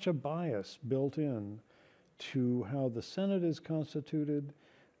such a bias built in to how the Senate is constituted.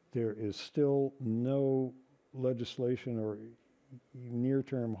 There is still no legislation or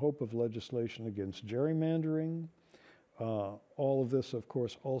near-term hope of legislation against gerrymandering. All of this, of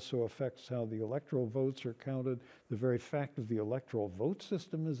course, also affects how the electoral votes are counted. The very fact of the electoral vote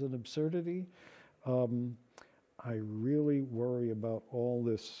system is an absurdity. I really worry about all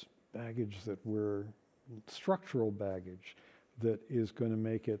this baggage structural baggage, that is going to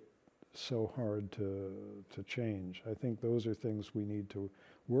make it so hard to change. I think those are things we need to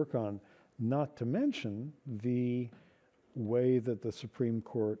work on, not to mention the way that the Supreme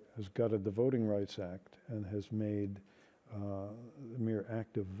Court has gutted the Voting Rights Act and has made mere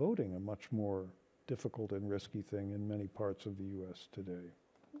active voting a much more difficult and risky thing in many parts of the U.S. today.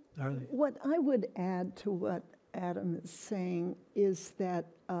 Arlie? What I would add to what Adam is saying is that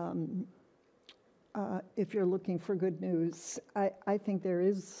if you're looking for good news, I think there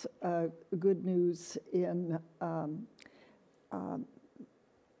is good news in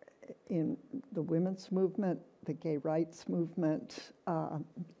the women's movement, the gay rights movement,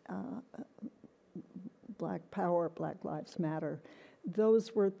 Black Power, Black Lives Matter.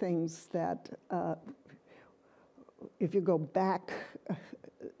 Those were things that, if you go back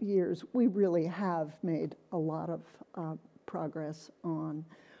years, we really have made a lot of progress on.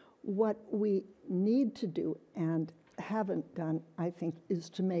 What we need to do and haven't done, I think, is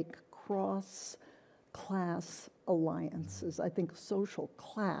to make cross-class alliances. I think social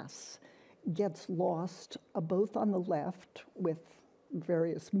class gets lost both on the left with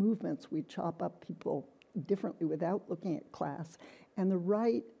various movements. We chop up people differently without looking at class. And the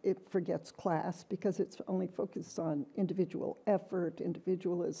right, it forgets class because it's only focused on individual effort,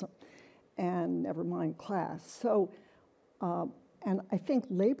 individualism, and never mind class. So, and I think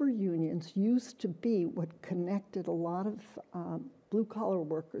labor unions used to be what connected a lot of blue-collar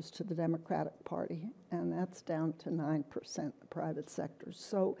workers to the Democratic Party, and that's down to 9% in the private sector.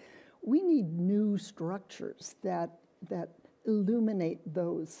 So we need new structures that illuminate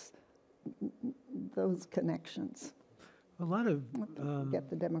those connections. A lot of get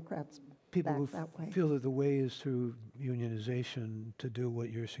the Democrats people back who that way. feel that the way is through unionization to do what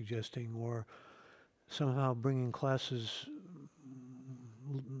you're suggesting, or somehow bringing classes.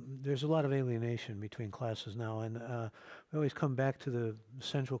 There's a lot of alienation between classes now, and we always come back to the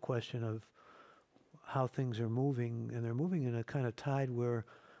central question of how things are moving, and they're moving in a kind of tide where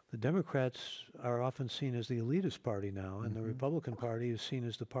the Democrats are often seen as the elitist party now, and the Republican Party is seen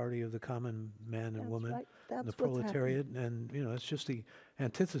as the party of the common man and woman, That's the proletariat, and you know, it's just the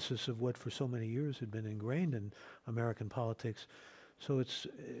antithesis of what for so many years had been ingrained in American politics. So it's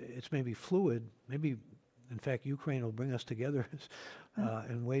maybe fluid. Maybe, in fact, Ukraine will bring us together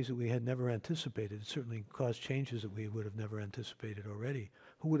in ways that we had never anticipated. It certainly caused changes that we would have never anticipated already.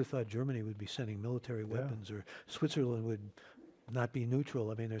 Who would have thought Germany would be sending military weapons, or Switzerland would not be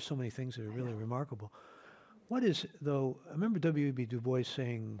neutral? I mean, there's so many things that are really remarkable. What is, though, I remember W.E.B. Du Bois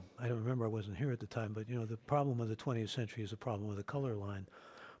saying, I don't remember, I wasn't here at the time, but, the problem of the 20th century is a problem of the color line.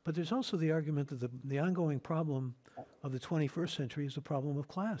 But there's also the argument that the ongoing problem of the 21st century is the problem of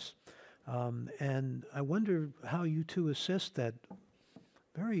class. And I wonder how you two assess that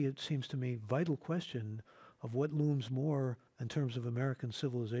very, it seems to me, vital question of what looms more in terms of American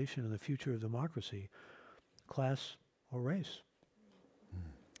civilization and the future of democracy, class or race?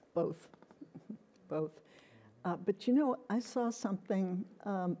 Both. Both. But I saw something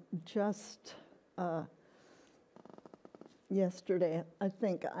just yesterday. I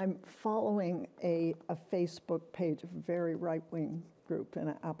think I'm following a Facebook page of a very right-wing group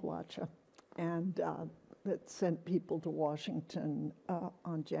in Appalachia, and that sent people to Washington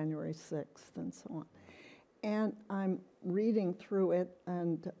on January 6th and so on. And I'm reading through it,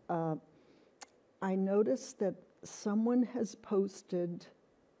 and I noticed that someone has posted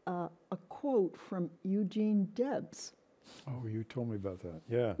a quote from Eugene Debs. Oh, you told me about that.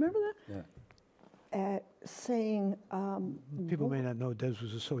 Yeah. Remember that? Yeah. Saying... People may not know Debs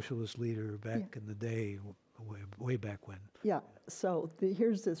was a socialist leader back in the day, way back when. Yeah, so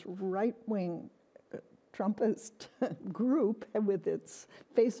here's this right-wing Trumpist group with its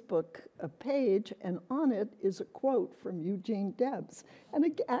Facebook page, and on it is a quote from Eugene Debs. And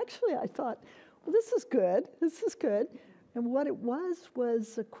actually I thought, well, this is good. And what it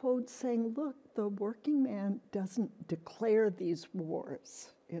was a quote saying, look, the working man doesn't declare these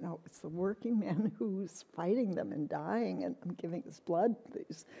wars. It's the working man who's fighting them and dying and giving his blood to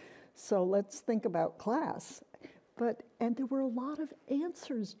these. So let's think about class. And there were a lot of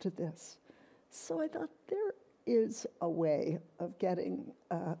answers to this. So I thought there is a way of getting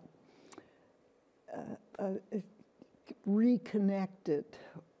reconnected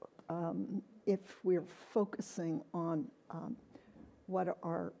if we're focusing on what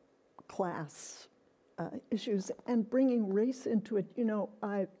are class issues and bringing race into it.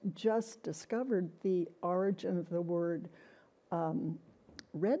 I just discovered the origin of the word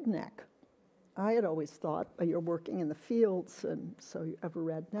redneck. I had always thought, you're working in the fields, and so you have a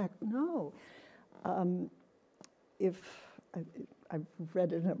redneck. No. I've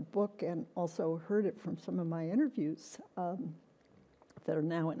read it in a book and also heard it from some of my interviews that are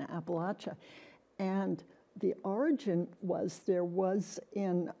now in Appalachia. And the origin was, there was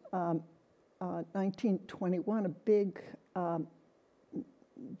in 1921 a big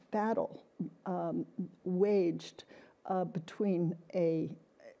battle waged between a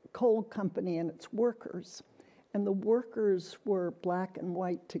coal company and its workers. And the workers were black and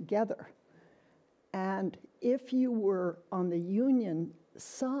white together. And if you were on the Union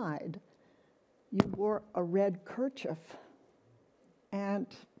side, you wore a red kerchief, and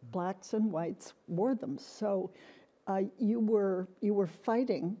blacks and whites wore them. So you were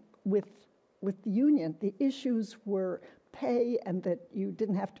fighting with the Union. The issues were pay, and that you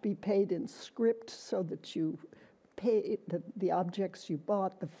didn't have to be paid in script, so that you paid the objects you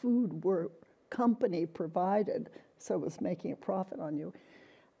bought, the food were company provided, so it was making a profit on you.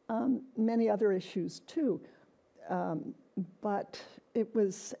 Many other issues too, but it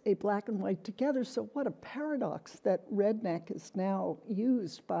was a black and white together. So what a paradox that redneck is now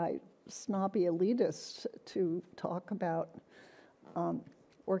used by snobby elitists to talk about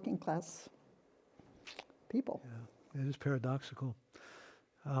working class people. Yeah, it is paradoxical.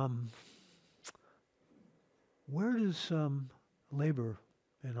 Where does labor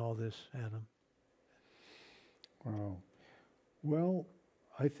in all this, Adam? Wow. Well,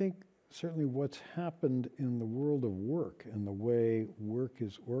 I think certainly what's happened in the world of work and the way work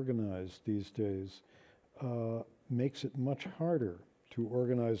is organized these days makes it much harder to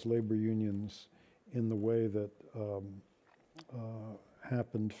organize labor unions in the way that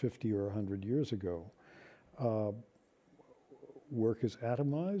happened 50 or 100 years ago. Work is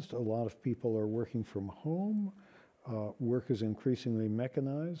atomized. A lot of people are working from home. Work is increasingly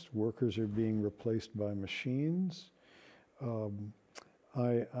mechanized. Workers are being replaced by machines.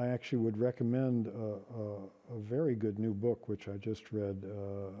 I actually would recommend a very good new book, which I just read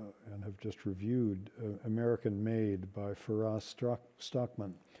and have just reviewed, American Made by Faraz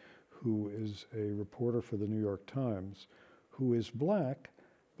Stockman, who is a reporter for the New York Times, who is black,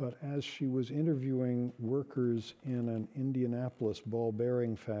 but as she was interviewing workers in an Indianapolis ball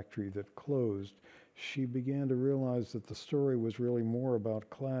bearing factory that closed, she began to realize that the story was really more about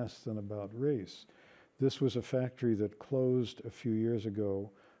class than about race. This was a factory that closed a few years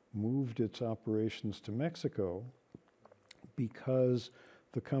ago, moved its operations to Mexico because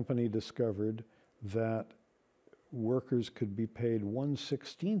the company discovered that workers could be paid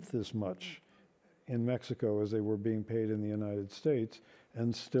 1/16 as much in Mexico as they were being paid in the United States,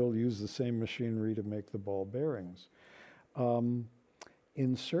 and still use the same machinery to make the ball bearings.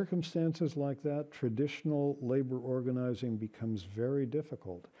 In circumstances like that, traditional labor organizing becomes very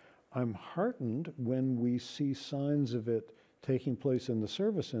difficult. I'm heartened when we see signs of it taking place in the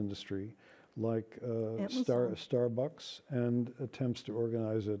service industry, like Starbucks and attempts to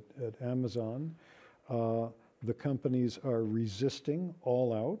organize it at Amazon. The companies are resisting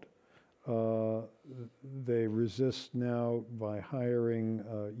all out. They resist now by hiring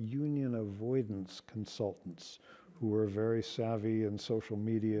union avoidance consultants who are very savvy in social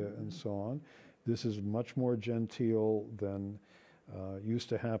media and so on. This is much more genteel than used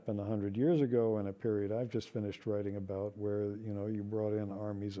to happen 100 years ago in a period I've just finished writing about, where you brought in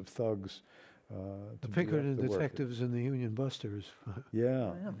armies of thugs. The Pinkerton detectives and the Union Busters.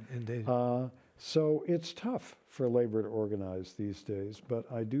 Yeah. Indeed. So it's tough for labor to organize these days, but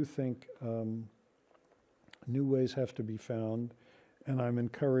I do think new ways have to be found, and I'm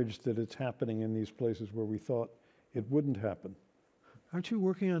encouraged that it's happening in these places where we thought it wouldn't happen. Aren't you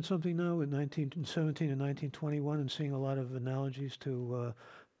working on something now in 1917 and 1921 and seeing a lot of analogies to,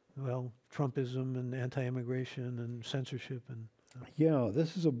 Trumpism and anti-immigration and censorship? And Yeah,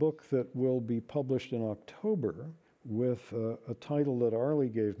 this is a book that will be published in October with a title that Arlie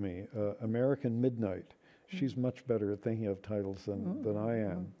gave me, American Midnight. She's much better at thinking of titles than I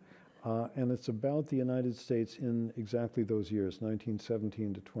am. And it's about the United States in exactly those years,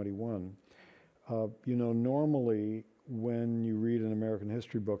 1917 to 21. Normally, when you read an American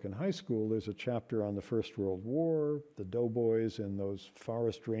history book in high school, there's a chapter on the First World War, the doughboys in those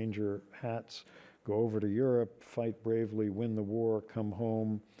forest ranger hats go over to Europe, fight bravely, win the war, come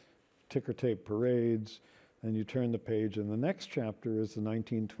home, ticker tape parades, and you turn the page, and the next chapter is the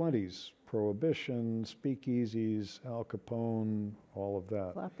 1920s, Prohibition, speakeasies, Al Capone, all of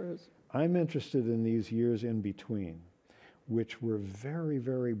that. Clappers. I'm interested in these years in between, which were very,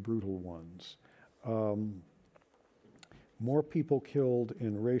 very brutal ones. More people killed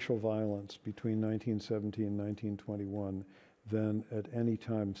in racial violence between 1917 and 1921 than at any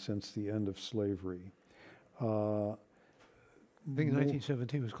time since the end of slavery. I think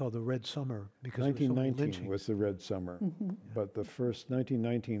 1917 was called the Red Summer because 1919 was the Red Summer, but the first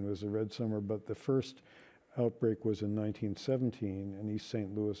 1919 was the Red Summer, but the first outbreak was in 1917 in East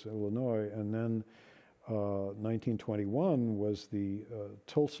St. Louis, Illinois, and then 1921 was the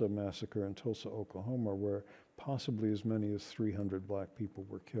Tulsa massacre in Tulsa, Oklahoma, where possibly as many as 300 black people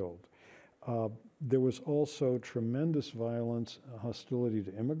were killed. There was also tremendous violence, hostility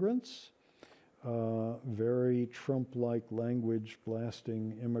to immigrants, very Trump-like language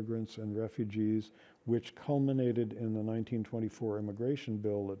blasting immigrants and refugees, which culminated in the 1924 immigration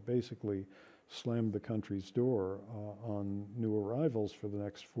bill that basically slammed the country's door on new arrivals for the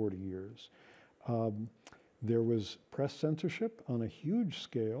next 40 years. There was press censorship on a huge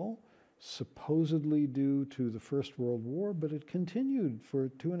scale, supposedly due to the First World War, but it continued for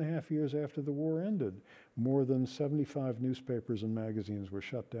 2.5 years after the war ended. More than 75 newspapers and magazines were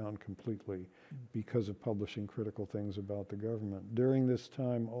shut down completely because of publishing critical things about the government. During this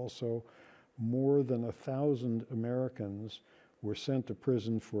time also, more than 1,000 Americans were sent to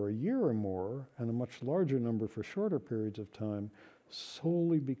prison for a year or more, and a much larger number for shorter periods of time,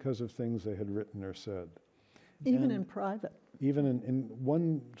 solely because of things they had written or said. Even in private. Even in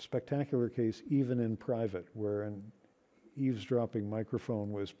one spectacular case, even in private, where an eavesdropping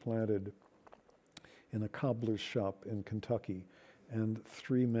microphone was planted in a cobbler's shop in Kentucky, and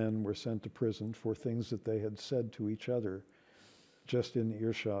 3 men were sent to prison for things that they had said to each other just in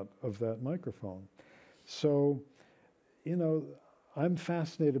earshot of that microphone. So, I'm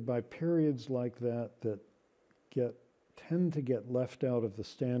fascinated by periods like that that tend to get left out of the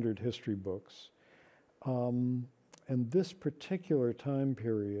standard history books. And this particular time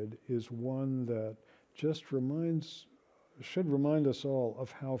period is one that just should remind us all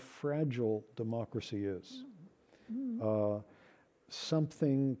of how fragile democracy is.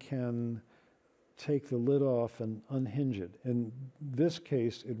 Something can take the lid off and unhinge it. In this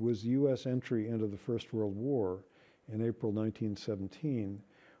case, it was U.S. entry into the First World War in April 1917,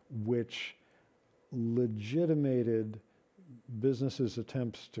 which legitimated businesses'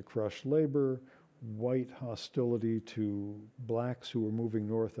 attempts to crush labor, white hostility to blacks who were moving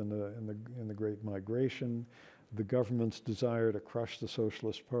north in the Great Migration, the government's desire to crush the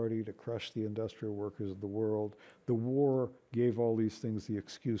Socialist Party, to crush the industrial workers of the world. The war gave all these things the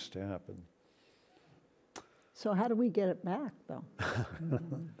excuse to happen. So how do we get it back, though?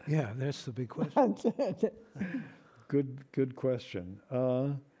 Yeah, that's the big question. Good question.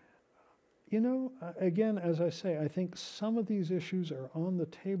 Again, as I say, I think some of these issues are on the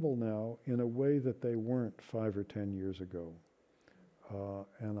table now in a way that they weren't 5 or 10 years ago.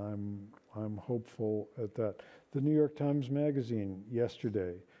 and I'm hopeful at that. The New York Times Magazine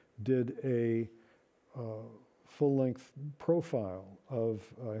yesterday did a full-length profile of,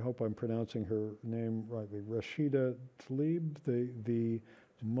 I hope I'm pronouncing her name rightly, Rashida Tlaib, the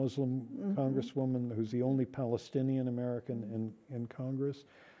Muslim congresswoman who's the only Palestinian American in Congress.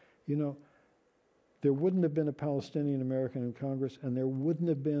 You know, there wouldn't have been a Palestinian American in Congress, and there wouldn't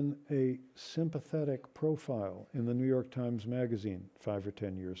have been a sympathetic profile in the New York Times Magazine 5 or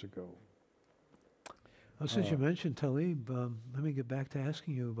 10 years ago. Well, since you mentioned Tlaib, let me get back to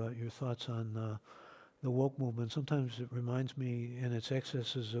asking you about your thoughts on the woke movement. Sometimes it reminds me in its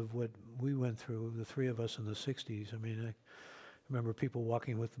excesses of what we went through, the three of us in the 60s. I mean, I remember people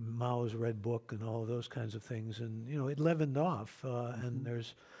walking with Mao's Red Book and all of those kinds of things, and, you know, it leavened off, and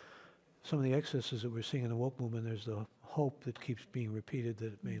there's some of the excesses that we're seeing in the woke movement. There's the hope that keeps being repeated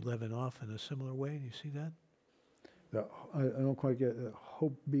that it may leaven off in a similar way. Do you see that? I don't quite get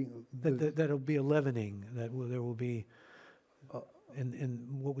hope being... That'll be a leavening, that there will be, and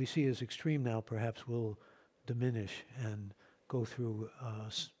what we see as extreme now perhaps will diminish and go through...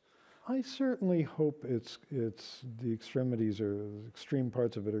 I certainly hope it's the extremities or the extreme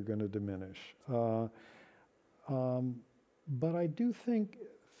parts of it are going to diminish. But I do think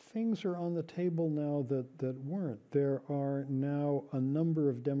things are on the table now that weren't. There are now a number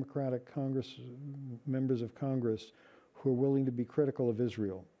of Democratic members of Congress who are willing to be critical of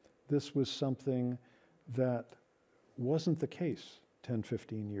Israel. This was something that wasn't the case 10,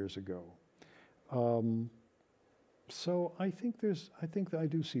 15 years ago. So I think that I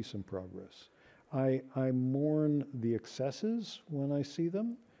do see some progress. I mourn the excesses when I see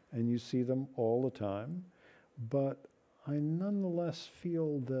them, and you see them all the time, but I nonetheless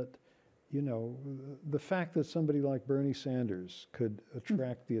feel that, you know, the fact that somebody like Bernie Sanders could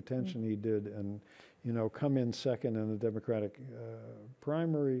attract the attention he did and, you know, come in second in the Democratic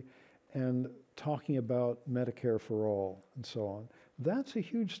primary and talking about Medicare for all and so on, that's a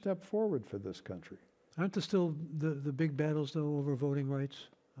huge step forward for this country. Aren't there still the big battles, though, over voting rights?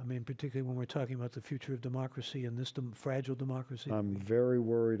 I mean, particularly when we're talking about the future of democracy and this fragile democracy. I'm very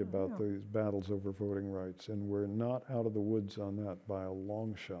worried about these battles over voting rights, and we're not out of the woods on that by a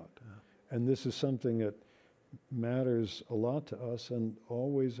long shot. And this is something that matters a lot to us and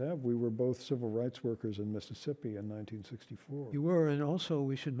always have. We were both civil rights workers in Mississippi in 1964. You were, and also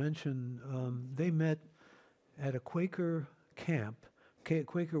we should mention they met at a Quaker camp,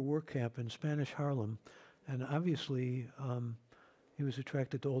 Quaker work camp in Spanish Harlem, and obviously he was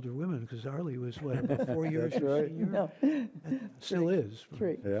attracted to older women because Arlie was, what, about 4 years your senior? No. Still is.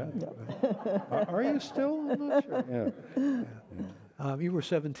 Three. Yeah. Are you still? I'm not sure. Yeah. You were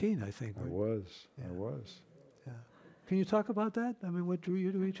 17, I think. I was. Yeah. Yeah. Can you talk about that? I mean, what drew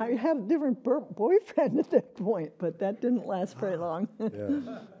you to each other? I had a different boyfriend at that point, but that didn't last very long.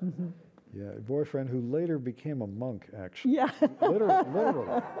 Yeah. Yeah, a boyfriend who later became a monk, actually. Yeah.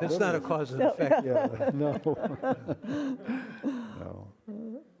 Literally. That's not a cause and effect. Yeah, no. No.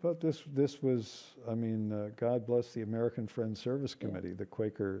 But this was, I mean, God bless the American Friends Service Committee, the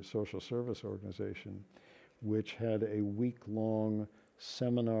Quaker social service organization, which had a week-long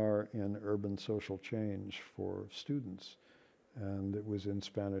seminar in urban social change for students. And it was in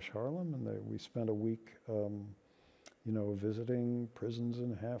Spanish Harlem, and we spent a week you know, visiting prisons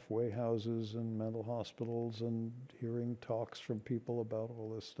and halfway houses and mental hospitals and hearing talks from people about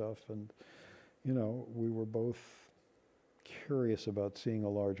all this stuff. And, you know, we were both curious about seeing a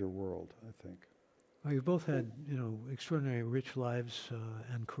larger world, I think. Well, you've both had, you know, extraordinary rich lives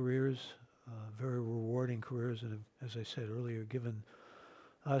and careers, very rewarding careers, and have, as I said earlier, given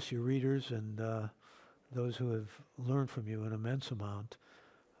us, your readers, and those who have learned from you an immense amount.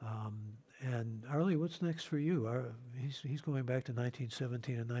 And Arlie, what's next for you? He's going back to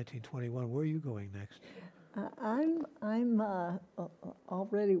 1917 and 1921. Where are you going next? I'm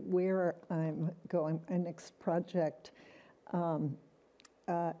already where I'm going. My next project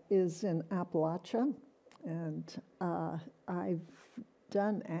is in Appalachia, and I've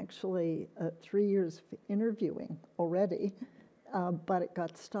done actually 3 years of interviewing already, but it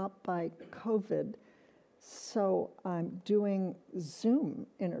got stopped by COVID. So I'm doing Zoom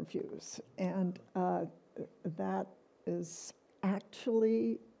interviews, and that is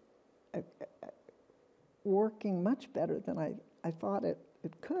actually working much better than I thought it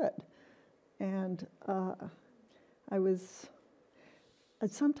could. And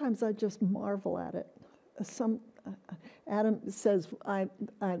sometimes I just marvel at it. Adam says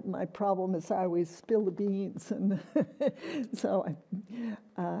my problem is I always spill the beans, and so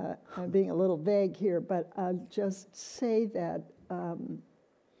I'm being a little vague here, but I'll just say that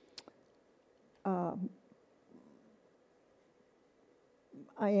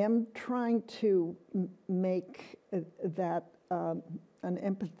I am trying to make that an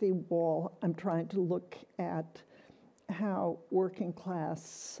empathy wall. I'm trying to look at how working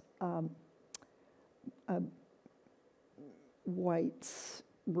class whites,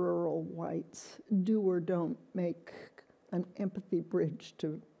 rural whites, do or don't make an empathy bridge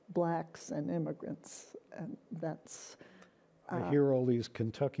to blacks and immigrants. And that's... I hear all these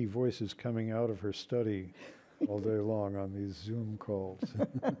Kentucky voices coming out of her study all day long on these Zoom calls.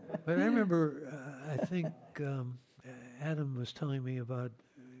 But I remember, I think Adam was telling me about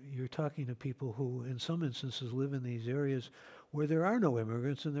you're talking to people who, in some instances, live in these areas where there are no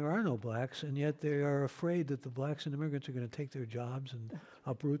immigrants and there are no blacks, and yet they are afraid that the blacks and immigrants are going to take their jobs and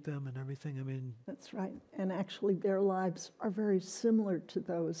uproot them and everything. I mean... That's right. And actually, their lives are very similar to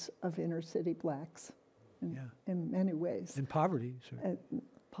those of inner city blacks in many ways. In poverty.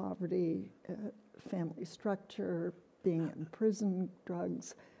 Poverty, family structure, being in prison,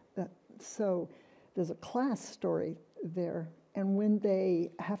 drugs. So there's a class story there. And when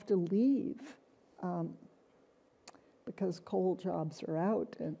they have to leave, because coal jobs are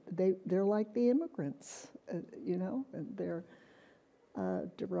out, and they're like the immigrants, you know, and they're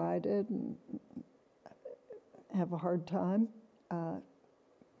derided and have a hard time.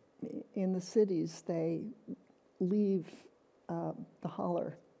 In the cities, they leave the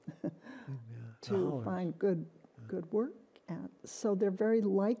holler to find good work at. So they're very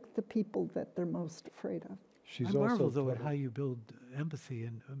like the people that they're most afraid of. I marvel, though, at how you build empathy,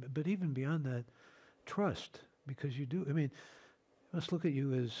 but even beyond that, trust, because you do. I mean, let's look at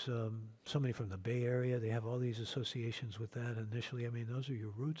you as somebody from the Bay Area. They have all these associations with that initially. I mean, those are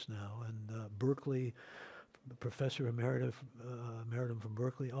your roots now. And Berkeley, Professor Emerita, Emeritum from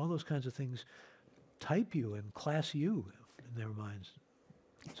Berkeley, all those kinds of things type you and class you in their minds.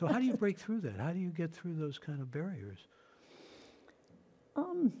 So how do you break through that? How do you get through those kind of barriers?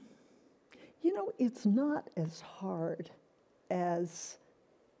 You know, it's not as hard as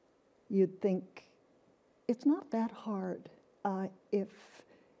you'd think. It's not that hard if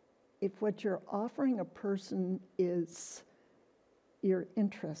what you're offering a person is your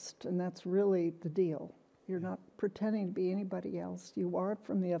interest, and that's really the deal. You're not pretending to be anybody else. You are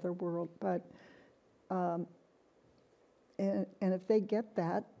from the other world, but and if they get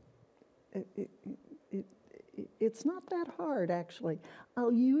that, it's not that hard, actually.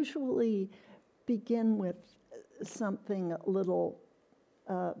 I'll usually begin with something a little,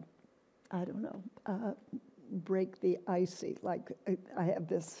 I don't know, break the icy. Like, I have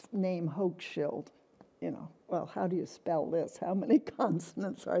this name, Hochschild. You know, well, how do you spell this? How many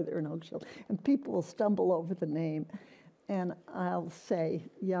consonants are there in Hochschild? And people will stumble over the name. And I'll say,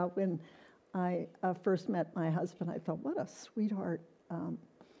 yeah, when I first met my husband, I thought, what a sweetheart.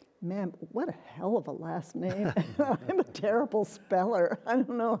 Man, what a hell of a last name. I'm a terrible speller. I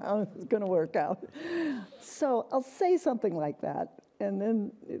don't know how it's going to work out. So I'll say something like that, and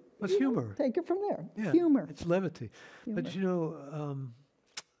then What's humor? Take it from there. Yeah, humor. It's levity. Humor. But, you know,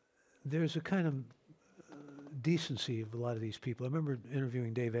 there's a kind of decency of a lot of these people. I remember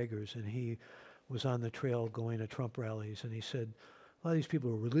interviewing Dave Eggers, and he was on the trail going to Trump rallies, and he said, a lot of these people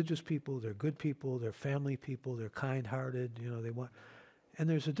are religious people, they're good people, they're family people, they're kind-hearted, you know, they want... And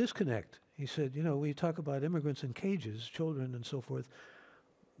there's a disconnect. He said, you know, we talk about immigrants in cages, children and so forth,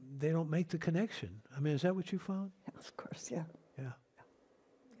 they don't make the connection. I mean, is that what you found? Yeah, of course, yeah. Yeah.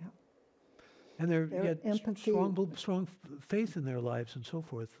 Yeah. And they're empathy. strong faith in their lives and so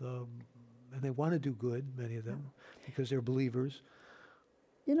forth. And they want to do good, many of them, because they're believers.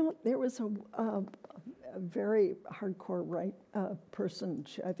 You know, there was a very hardcore right person,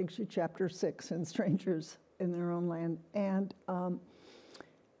 I think she chapter 6 in Strangers in Their Own Land, and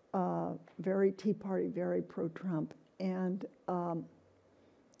very Tea Party, very pro-Trump. And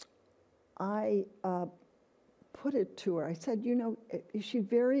I put it to her, I said, you know, she's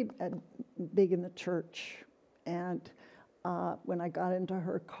very big in the church, and when I got into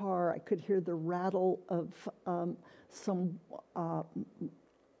her car, I could hear the rattle of some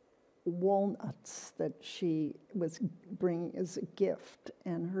walnuts that she was bringing as a gift,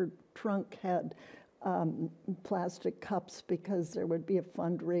 and her trunk had plastic cups because there would be a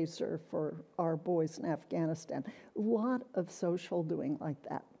fundraiser for our boys in Afghanistan. A lot of social doing like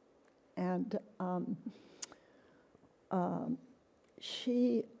that. And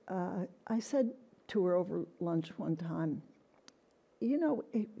I said to her over lunch one time, you know,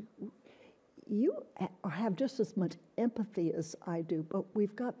 you have just as much empathy as I do, but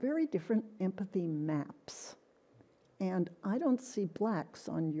we've got very different empathy maps. And I don't see blacks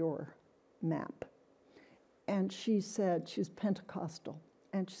on your map. And she said, she's Pentecostal.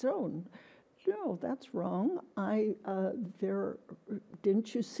 And she said, oh, no, that's wrong.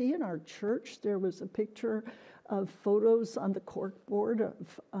 Didn't you see in our church there was a picture of photos on the corkboard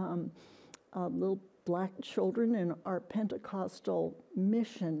of little black children in our Pentecostal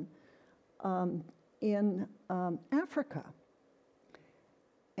mission in Africa?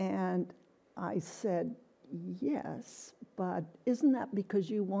 And I said, yes, but isn't that because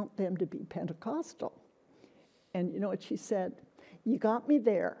you want them to be Pentecostal? And you know what she said? You got me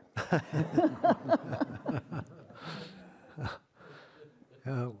there.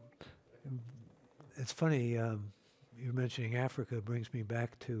 It's funny, you're mentioning Africa brings me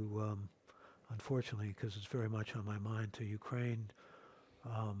back to, unfortunately, because it's very much on my mind, to Ukraine.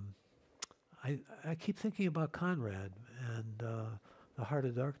 I keep thinking about Conrad and The Heart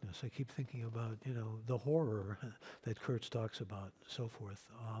of Darkness. I keep thinking about, you know, the horror that Kurtz talks about, so forth.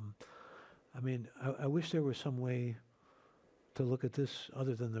 I mean, I wish there was some way to look at this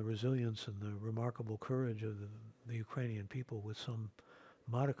other than the resilience and the remarkable courage of the Ukrainian people with some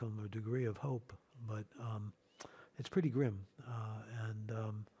modicum or degree of hope, but it's pretty grim.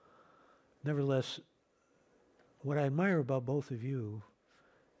 Nevertheless, what I admire about both of you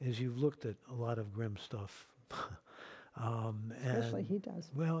is you've looked at a lot of grim stuff. Especially he does.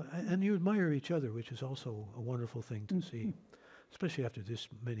 Well, and you admire each other, which is also a wonderful thing to see, especially after this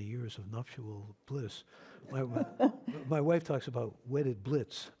many years of nuptial bliss. My wife talks about wedded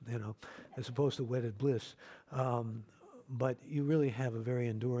blitz, you know, as opposed to wedded bliss. But you really have a very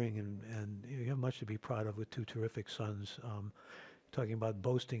enduring and you have much to be proud of with two terrific sons. Talking about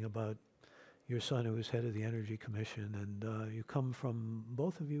boasting about your son who is head of the Energy Commission, and you come from,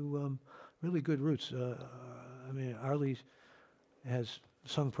 both of you, really good roots. I mean, Arlie has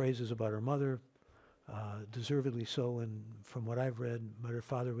sung praises about her mother, deservedly so, and from what I've read, her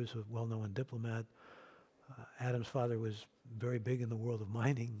father was a well-known diplomat. Adam's father was very big in the world of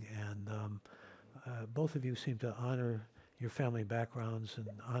mining, and both of you seem to honor your family backgrounds and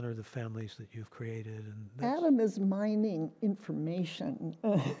honor the families that you've created. And Adam is mining information.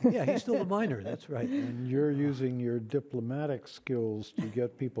 Yeah, he's still a miner, that's right. And you're using your diplomatic skills to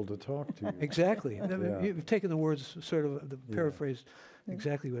get people to talk to you. Exactly. Yeah. You've taken the words, sort of, the paraphrased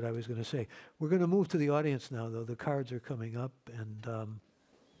exactly what I was going to say. We're going to move to the audience now, though. The cards are coming up, and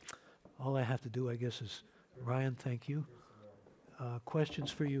all I have to do, I guess, is, Ryan, thank you.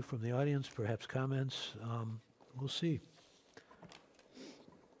 Questions for you from the audience, perhaps comments. We'll see.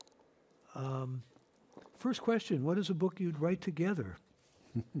 First question, what is a book you'd write together?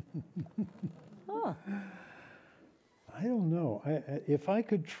 I don't know. If I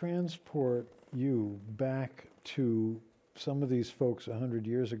could transport you back to some of these folks 100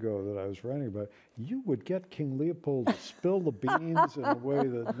 years ago that I was writing about, you would get King Leopold to spill the beans in a way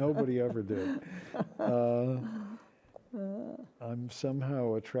that nobody ever did. I'm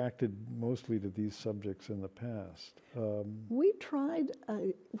somehow attracted mostly to these subjects in the past. We tried,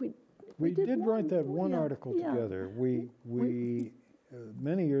 we did write that one article together. We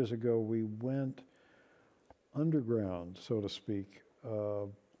many years ago, we went underground, so to speak.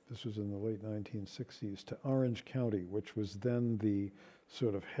 This was in the late 1960s, to Orange County, which was then the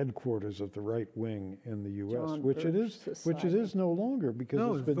sort of headquarters of the right wing in the U.S., which it is no longer,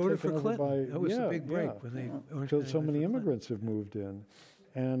 because it's been taken over by that was the big break when they so many immigrants have moved in,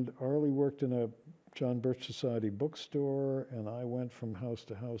 and Arlie worked in a John Birch Society bookstore, and I went from house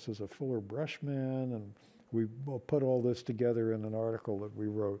to house as a Fuller Brushman, and we put all this together in an article that we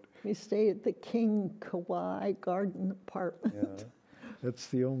wrote. We stayed at the King Kauai Garden Apartment. Yeah. That's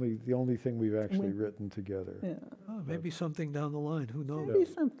the only thing we've actually written together. Yeah. Oh, maybe something down the line, who knows? Maybe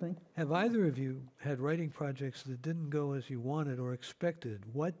something. Have either of you had writing projects that didn't go as you wanted or expected?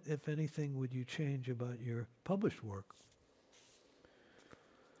 What, if anything, would you change about your published work?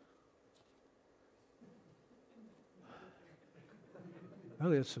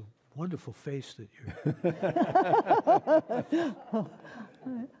 Really, it's a wonderful face that you're...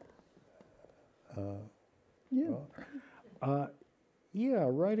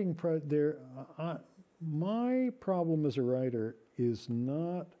 writing my problem as a writer is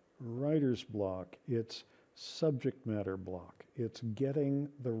not writer's block, it's subject matter block. It's getting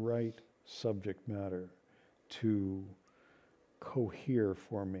the right subject matter to cohere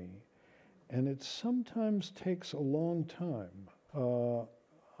for me. And it sometimes takes a long time.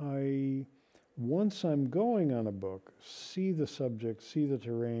 Once I'm going on a book, see the subject, see the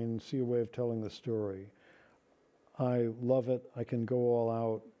terrain, see a way of telling the story, I love it. I can go all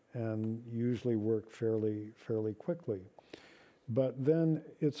out and usually work fairly quickly. But then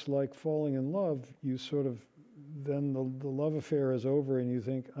it's like falling in love. You sort of then the love affair is over and you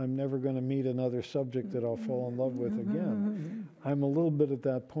think, I'm never going to meet another subject that I'll fall in love with again. I'm a little bit at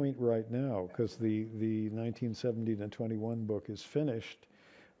that point right now because the 1917 to 21 book is finished.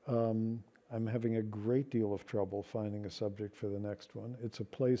 I'm having a great deal of trouble finding a subject for the next one. It's a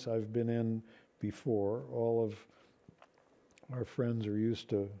place I've been in before. All of our friends are used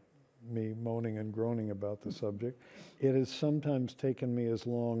to me moaning and groaning about the subject. It has sometimes taken me as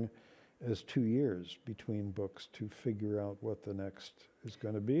long as 2 years between books to figure out what the next is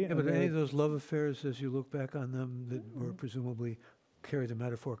going to be. Yeah, but any of those love affairs, as you look back on them, that were presumably, carry the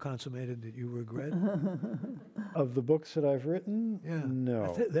metaphor, consummated, that you regret? Of the books that I've written? Yeah.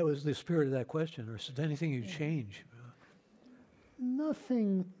 No. That was the spirit of that question. Or is there anything you change?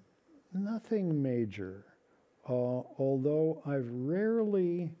 Nothing major. Although I've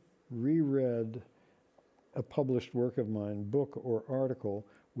rarely reread a published work of mine, book or article,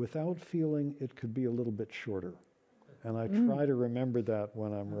 without feeling it could be a little bit shorter. And I try to remember that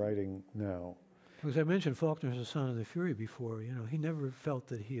when I'm writing now. Because I mentioned Faulkner's The Son of the Fury before, you know, he never felt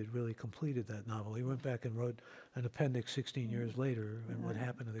that he had really completed that novel. He went back and wrote an appendix 16 years later, and what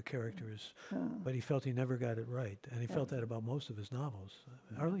happened to the characters, but he felt he never got it right, and he felt that about most of his novels.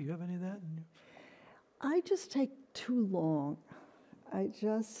 Arlie, you have any of that? I just take too long.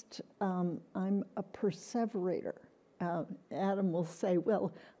 I'm a perseverator. Adam will say,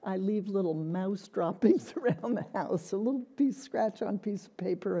 well, I leave little mouse droppings around the house, a little scratch on piece of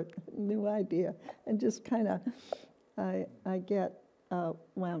paper, a new idea, and just kind of, I get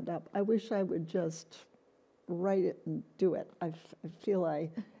wound up. I wish I would just write it and do it. I feel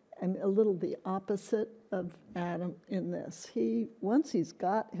I'm a little the opposite of Adam in this. Once he's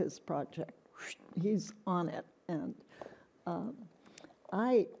got his project, he's on it, and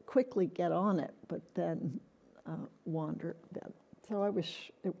I quickly get on it, but then wander a bit. So I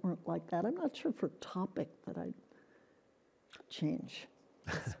wish it weren't like that. I'm not sure for topic that I'd change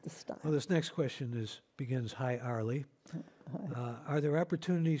the style. Well, this next question begins, hi, Arlie. Hi. Are there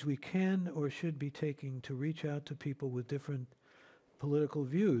opportunities we can or should be taking to reach out to people with different political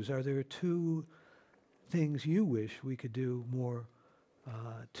views? Are there two things you wish we could do more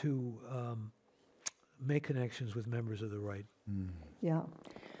to make connections with members of the right? Yeah.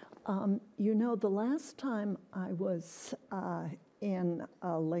 You know, the last time I was in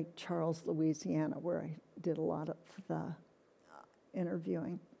Lake Charles, Louisiana, where I did a lot of the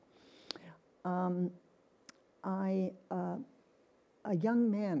interviewing, a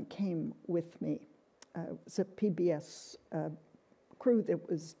young man came with me. It was a PBS crew that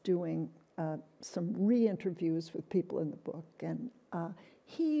was doing some re-interviews with people in the book, and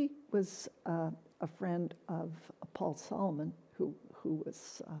he was a friend of Paul Solomon, who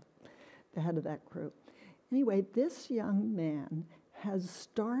was the head of that crew. Anyway, this young man has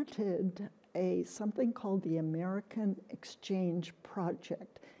started something called the American Exchange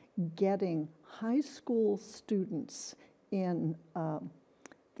Project, getting high school students in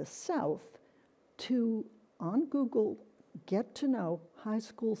the South to, on Google, get to know high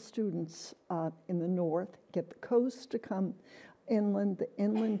school students in the North, get the coast to come inland, the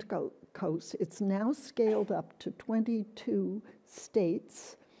inland coast. It's now scaled up to 22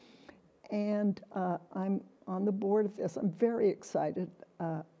 states, and I'm on the board of this. I'm very excited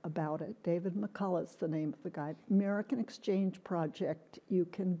about it. David McCullough's the name of the guy. American Exchange Project, you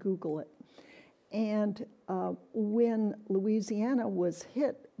can Google it. And when Louisiana was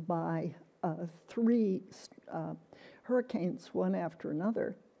hit by 3 hurricanes, one after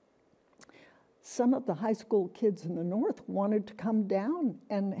another, some of the high school kids in the North wanted to come down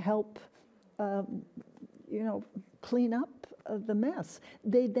and help, clean up the mess.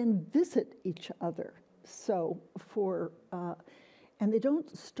 They then visit each other. So and they don't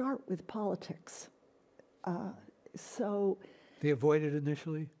start with politics. So they avoid it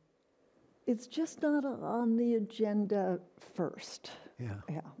initially? It's just not on the agenda first. Yeah.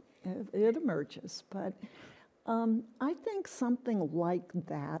 It emerges, but I think something like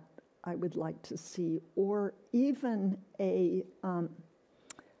that I would like to see, or even a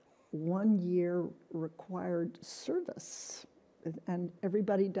 1-year required service, and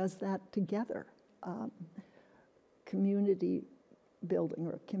everybody does that together. Community building,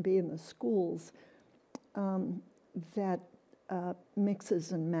 or it can be in the schools, that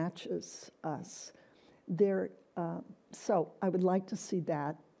mixes and matches us. So I would like to see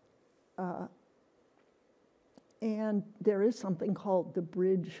that. And there is something called the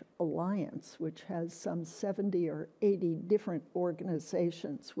Bridge Alliance, which has some 70 or 80 different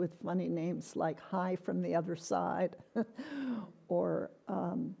organizations with funny names like Hi from the Other Side, or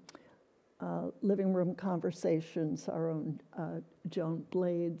Living Room Conversations. Our own Joan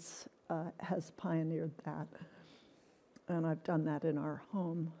Blades has pioneered that. and I've done that in our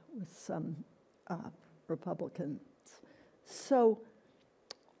home with some Republicans. So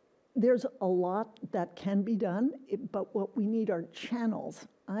there's a lot that can be done, but what we need are channels.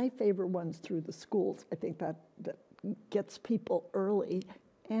 I favor ones through the schools. I think that gets people early.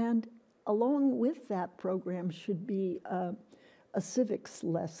 And along with that program should be a civics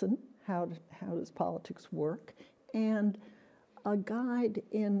lesson, how does politics work, and a guide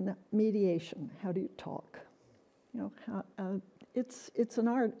in mediation. How do you talk? You know, it's an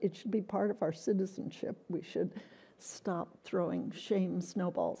art. It should be part of our citizenship. We should stop throwing shame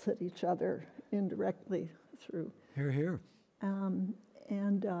snowballs at each other indirectly through. Hear, hear. And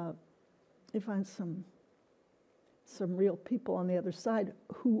find some real people on the other side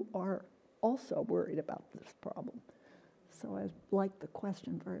who are also worried about this problem. So I like the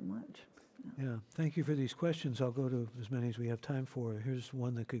question very much. Yeah, thank you for these questions. I'll go to as many as we have time for. Here's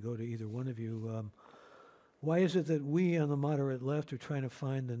one that could go to either one of you. Why is it that we on the moderate left are trying to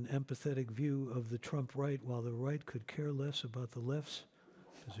find an empathetic view of the Trump right while the right could care less about the left's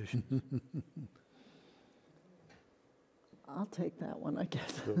position? I'll take that one, I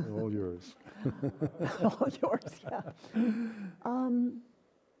guess. All yours. All yours, yeah.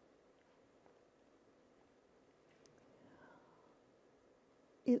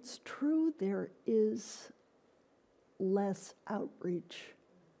 It's true there is less outreach,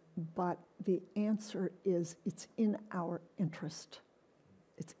 but the answer is it's in our interest.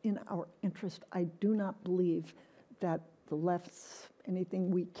 It's in our interest. I do not believe that the left's anything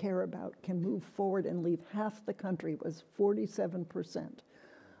we care about can move forward and leave half the country, was 47%.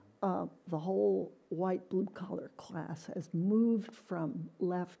 The whole white blue-collar class has moved from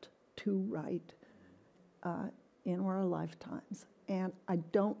left to right in our lifetimes. And I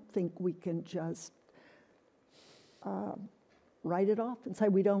don't think we can just write it off and say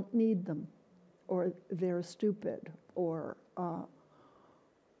we don't need them, or they're stupid, or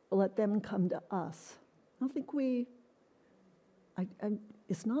let them come to us. I don't think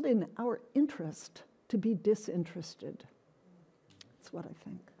it's not in our interest to be disinterested. That's what I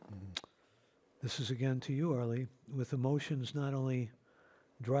think. This is again to you, Arlie, with emotions not only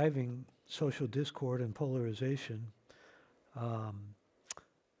driving social discord and polarization. Do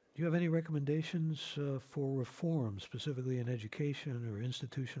you have any recommendations for reform, specifically in education or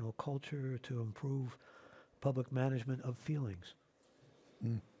institutional culture, to improve public management of feelings?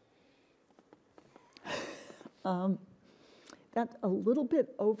 That a little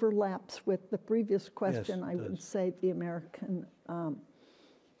bit overlaps with the previous question. Yes, I would say the American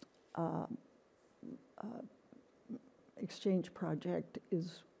exchange project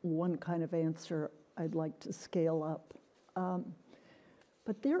is one kind of answer I'd like to scale up.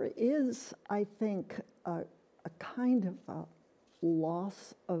 But there is, I think, a kind of a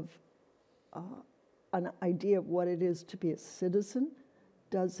loss of an idea of what it is to be a citizen.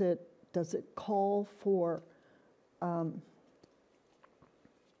 Does it call for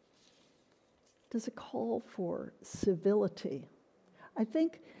civility? I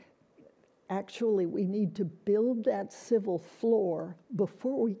think actually we need to build that civil floor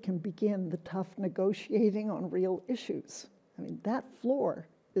before we can begin the tough negotiating on real issues. I mean, that floor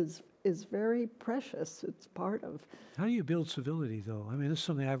is very precious. It's part of... How do you build civility, though? I mean, this is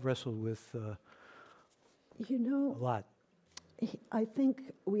something I've wrestled with a lot. I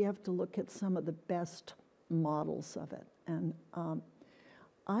think we have to look at some of the best models of it. And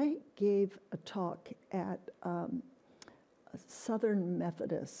I gave a talk at Southern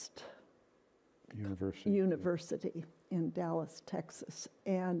Methodist University in Dallas, Texas.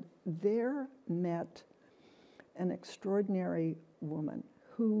 And there met an extraordinary woman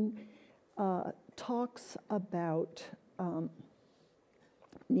who talks about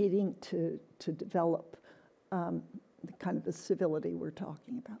needing to develop the kind of the civility we're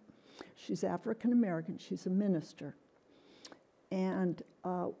talking about. She's African American, she's a minister. And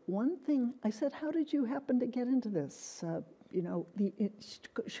one thing, I said, how did you happen to get into this?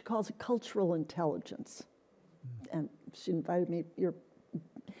 She calls it cultural intelligence. And she invited me,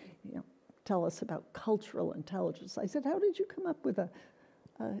 tell us about cultural intelligence. I said, how did you come up with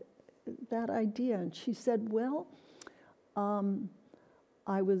that idea? And she said, well,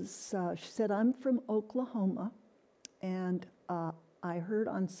 she said, I'm from Oklahoma, and I heard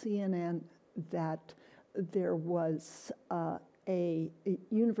on CNN that there was a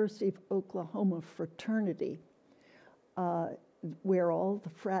University of Oklahoma fraternity where all the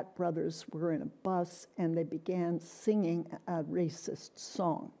frat brothers were in a bus and they began singing a racist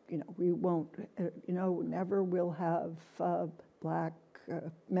song. We won't, never will have black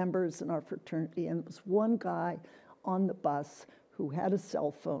members in our fraternity. And there was one guy on the bus who had a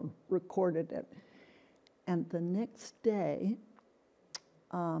cell phone, recorded it. And the next day,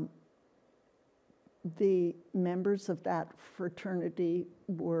 the members of that fraternity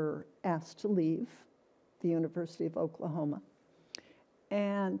were asked to leave the University of Oklahoma,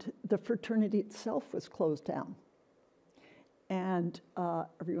 and the fraternity itself was closed down. And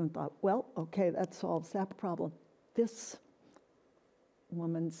everyone thought, well, okay, that solves that problem. This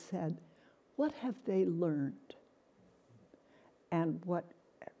woman said, what have they learned? And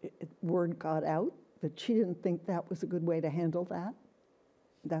word got out that she didn't think that was a good way to handle that.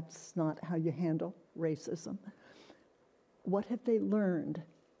 That's not how you handle racism. What have they learned?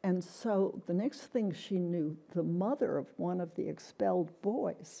 And so the next thing she knew, the mother of one of the expelled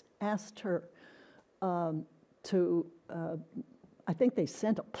boys asked her I think they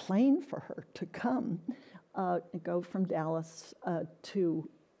sent a plane for her to come, go from Dallas to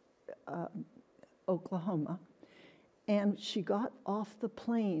Oklahoma. And she got off the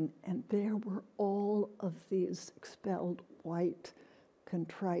plane, and there were all of these expelled white,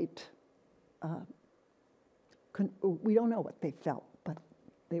 contrite, we don't know what they felt, but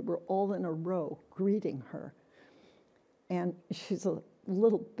they were all in a row greeting her. And she's a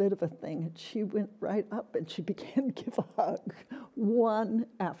little bit of a thing, and she went right up and she began to give a hug, one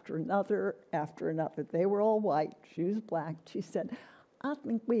after another after another. They were all white, she was black. She said, I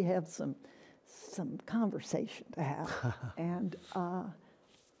think we have some conversation to have.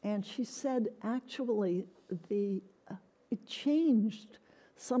 And she said, actually, it changed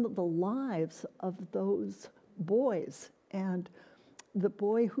some of the lives of those boys. And the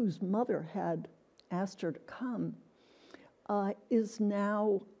boy whose mother had asked her to come is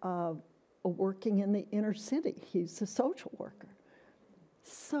now working in the inner city. He's a social worker.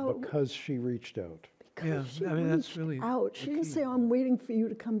 So because she reached out. Yeah, I mean, that's really out. She didn't say, oh, I'm waiting for you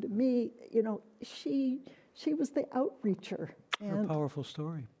to come to me. You know, she was the outreacher. A powerful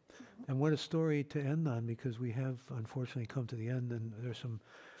story. And what a story to end on, because we have unfortunately come to the end, and there's some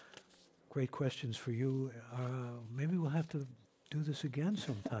great questions for you. Maybe we'll have to do this again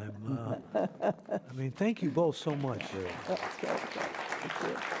sometime. I mean, thank you both so much. That's great. Thank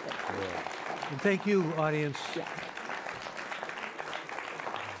you. And thank you, audience. Yeah.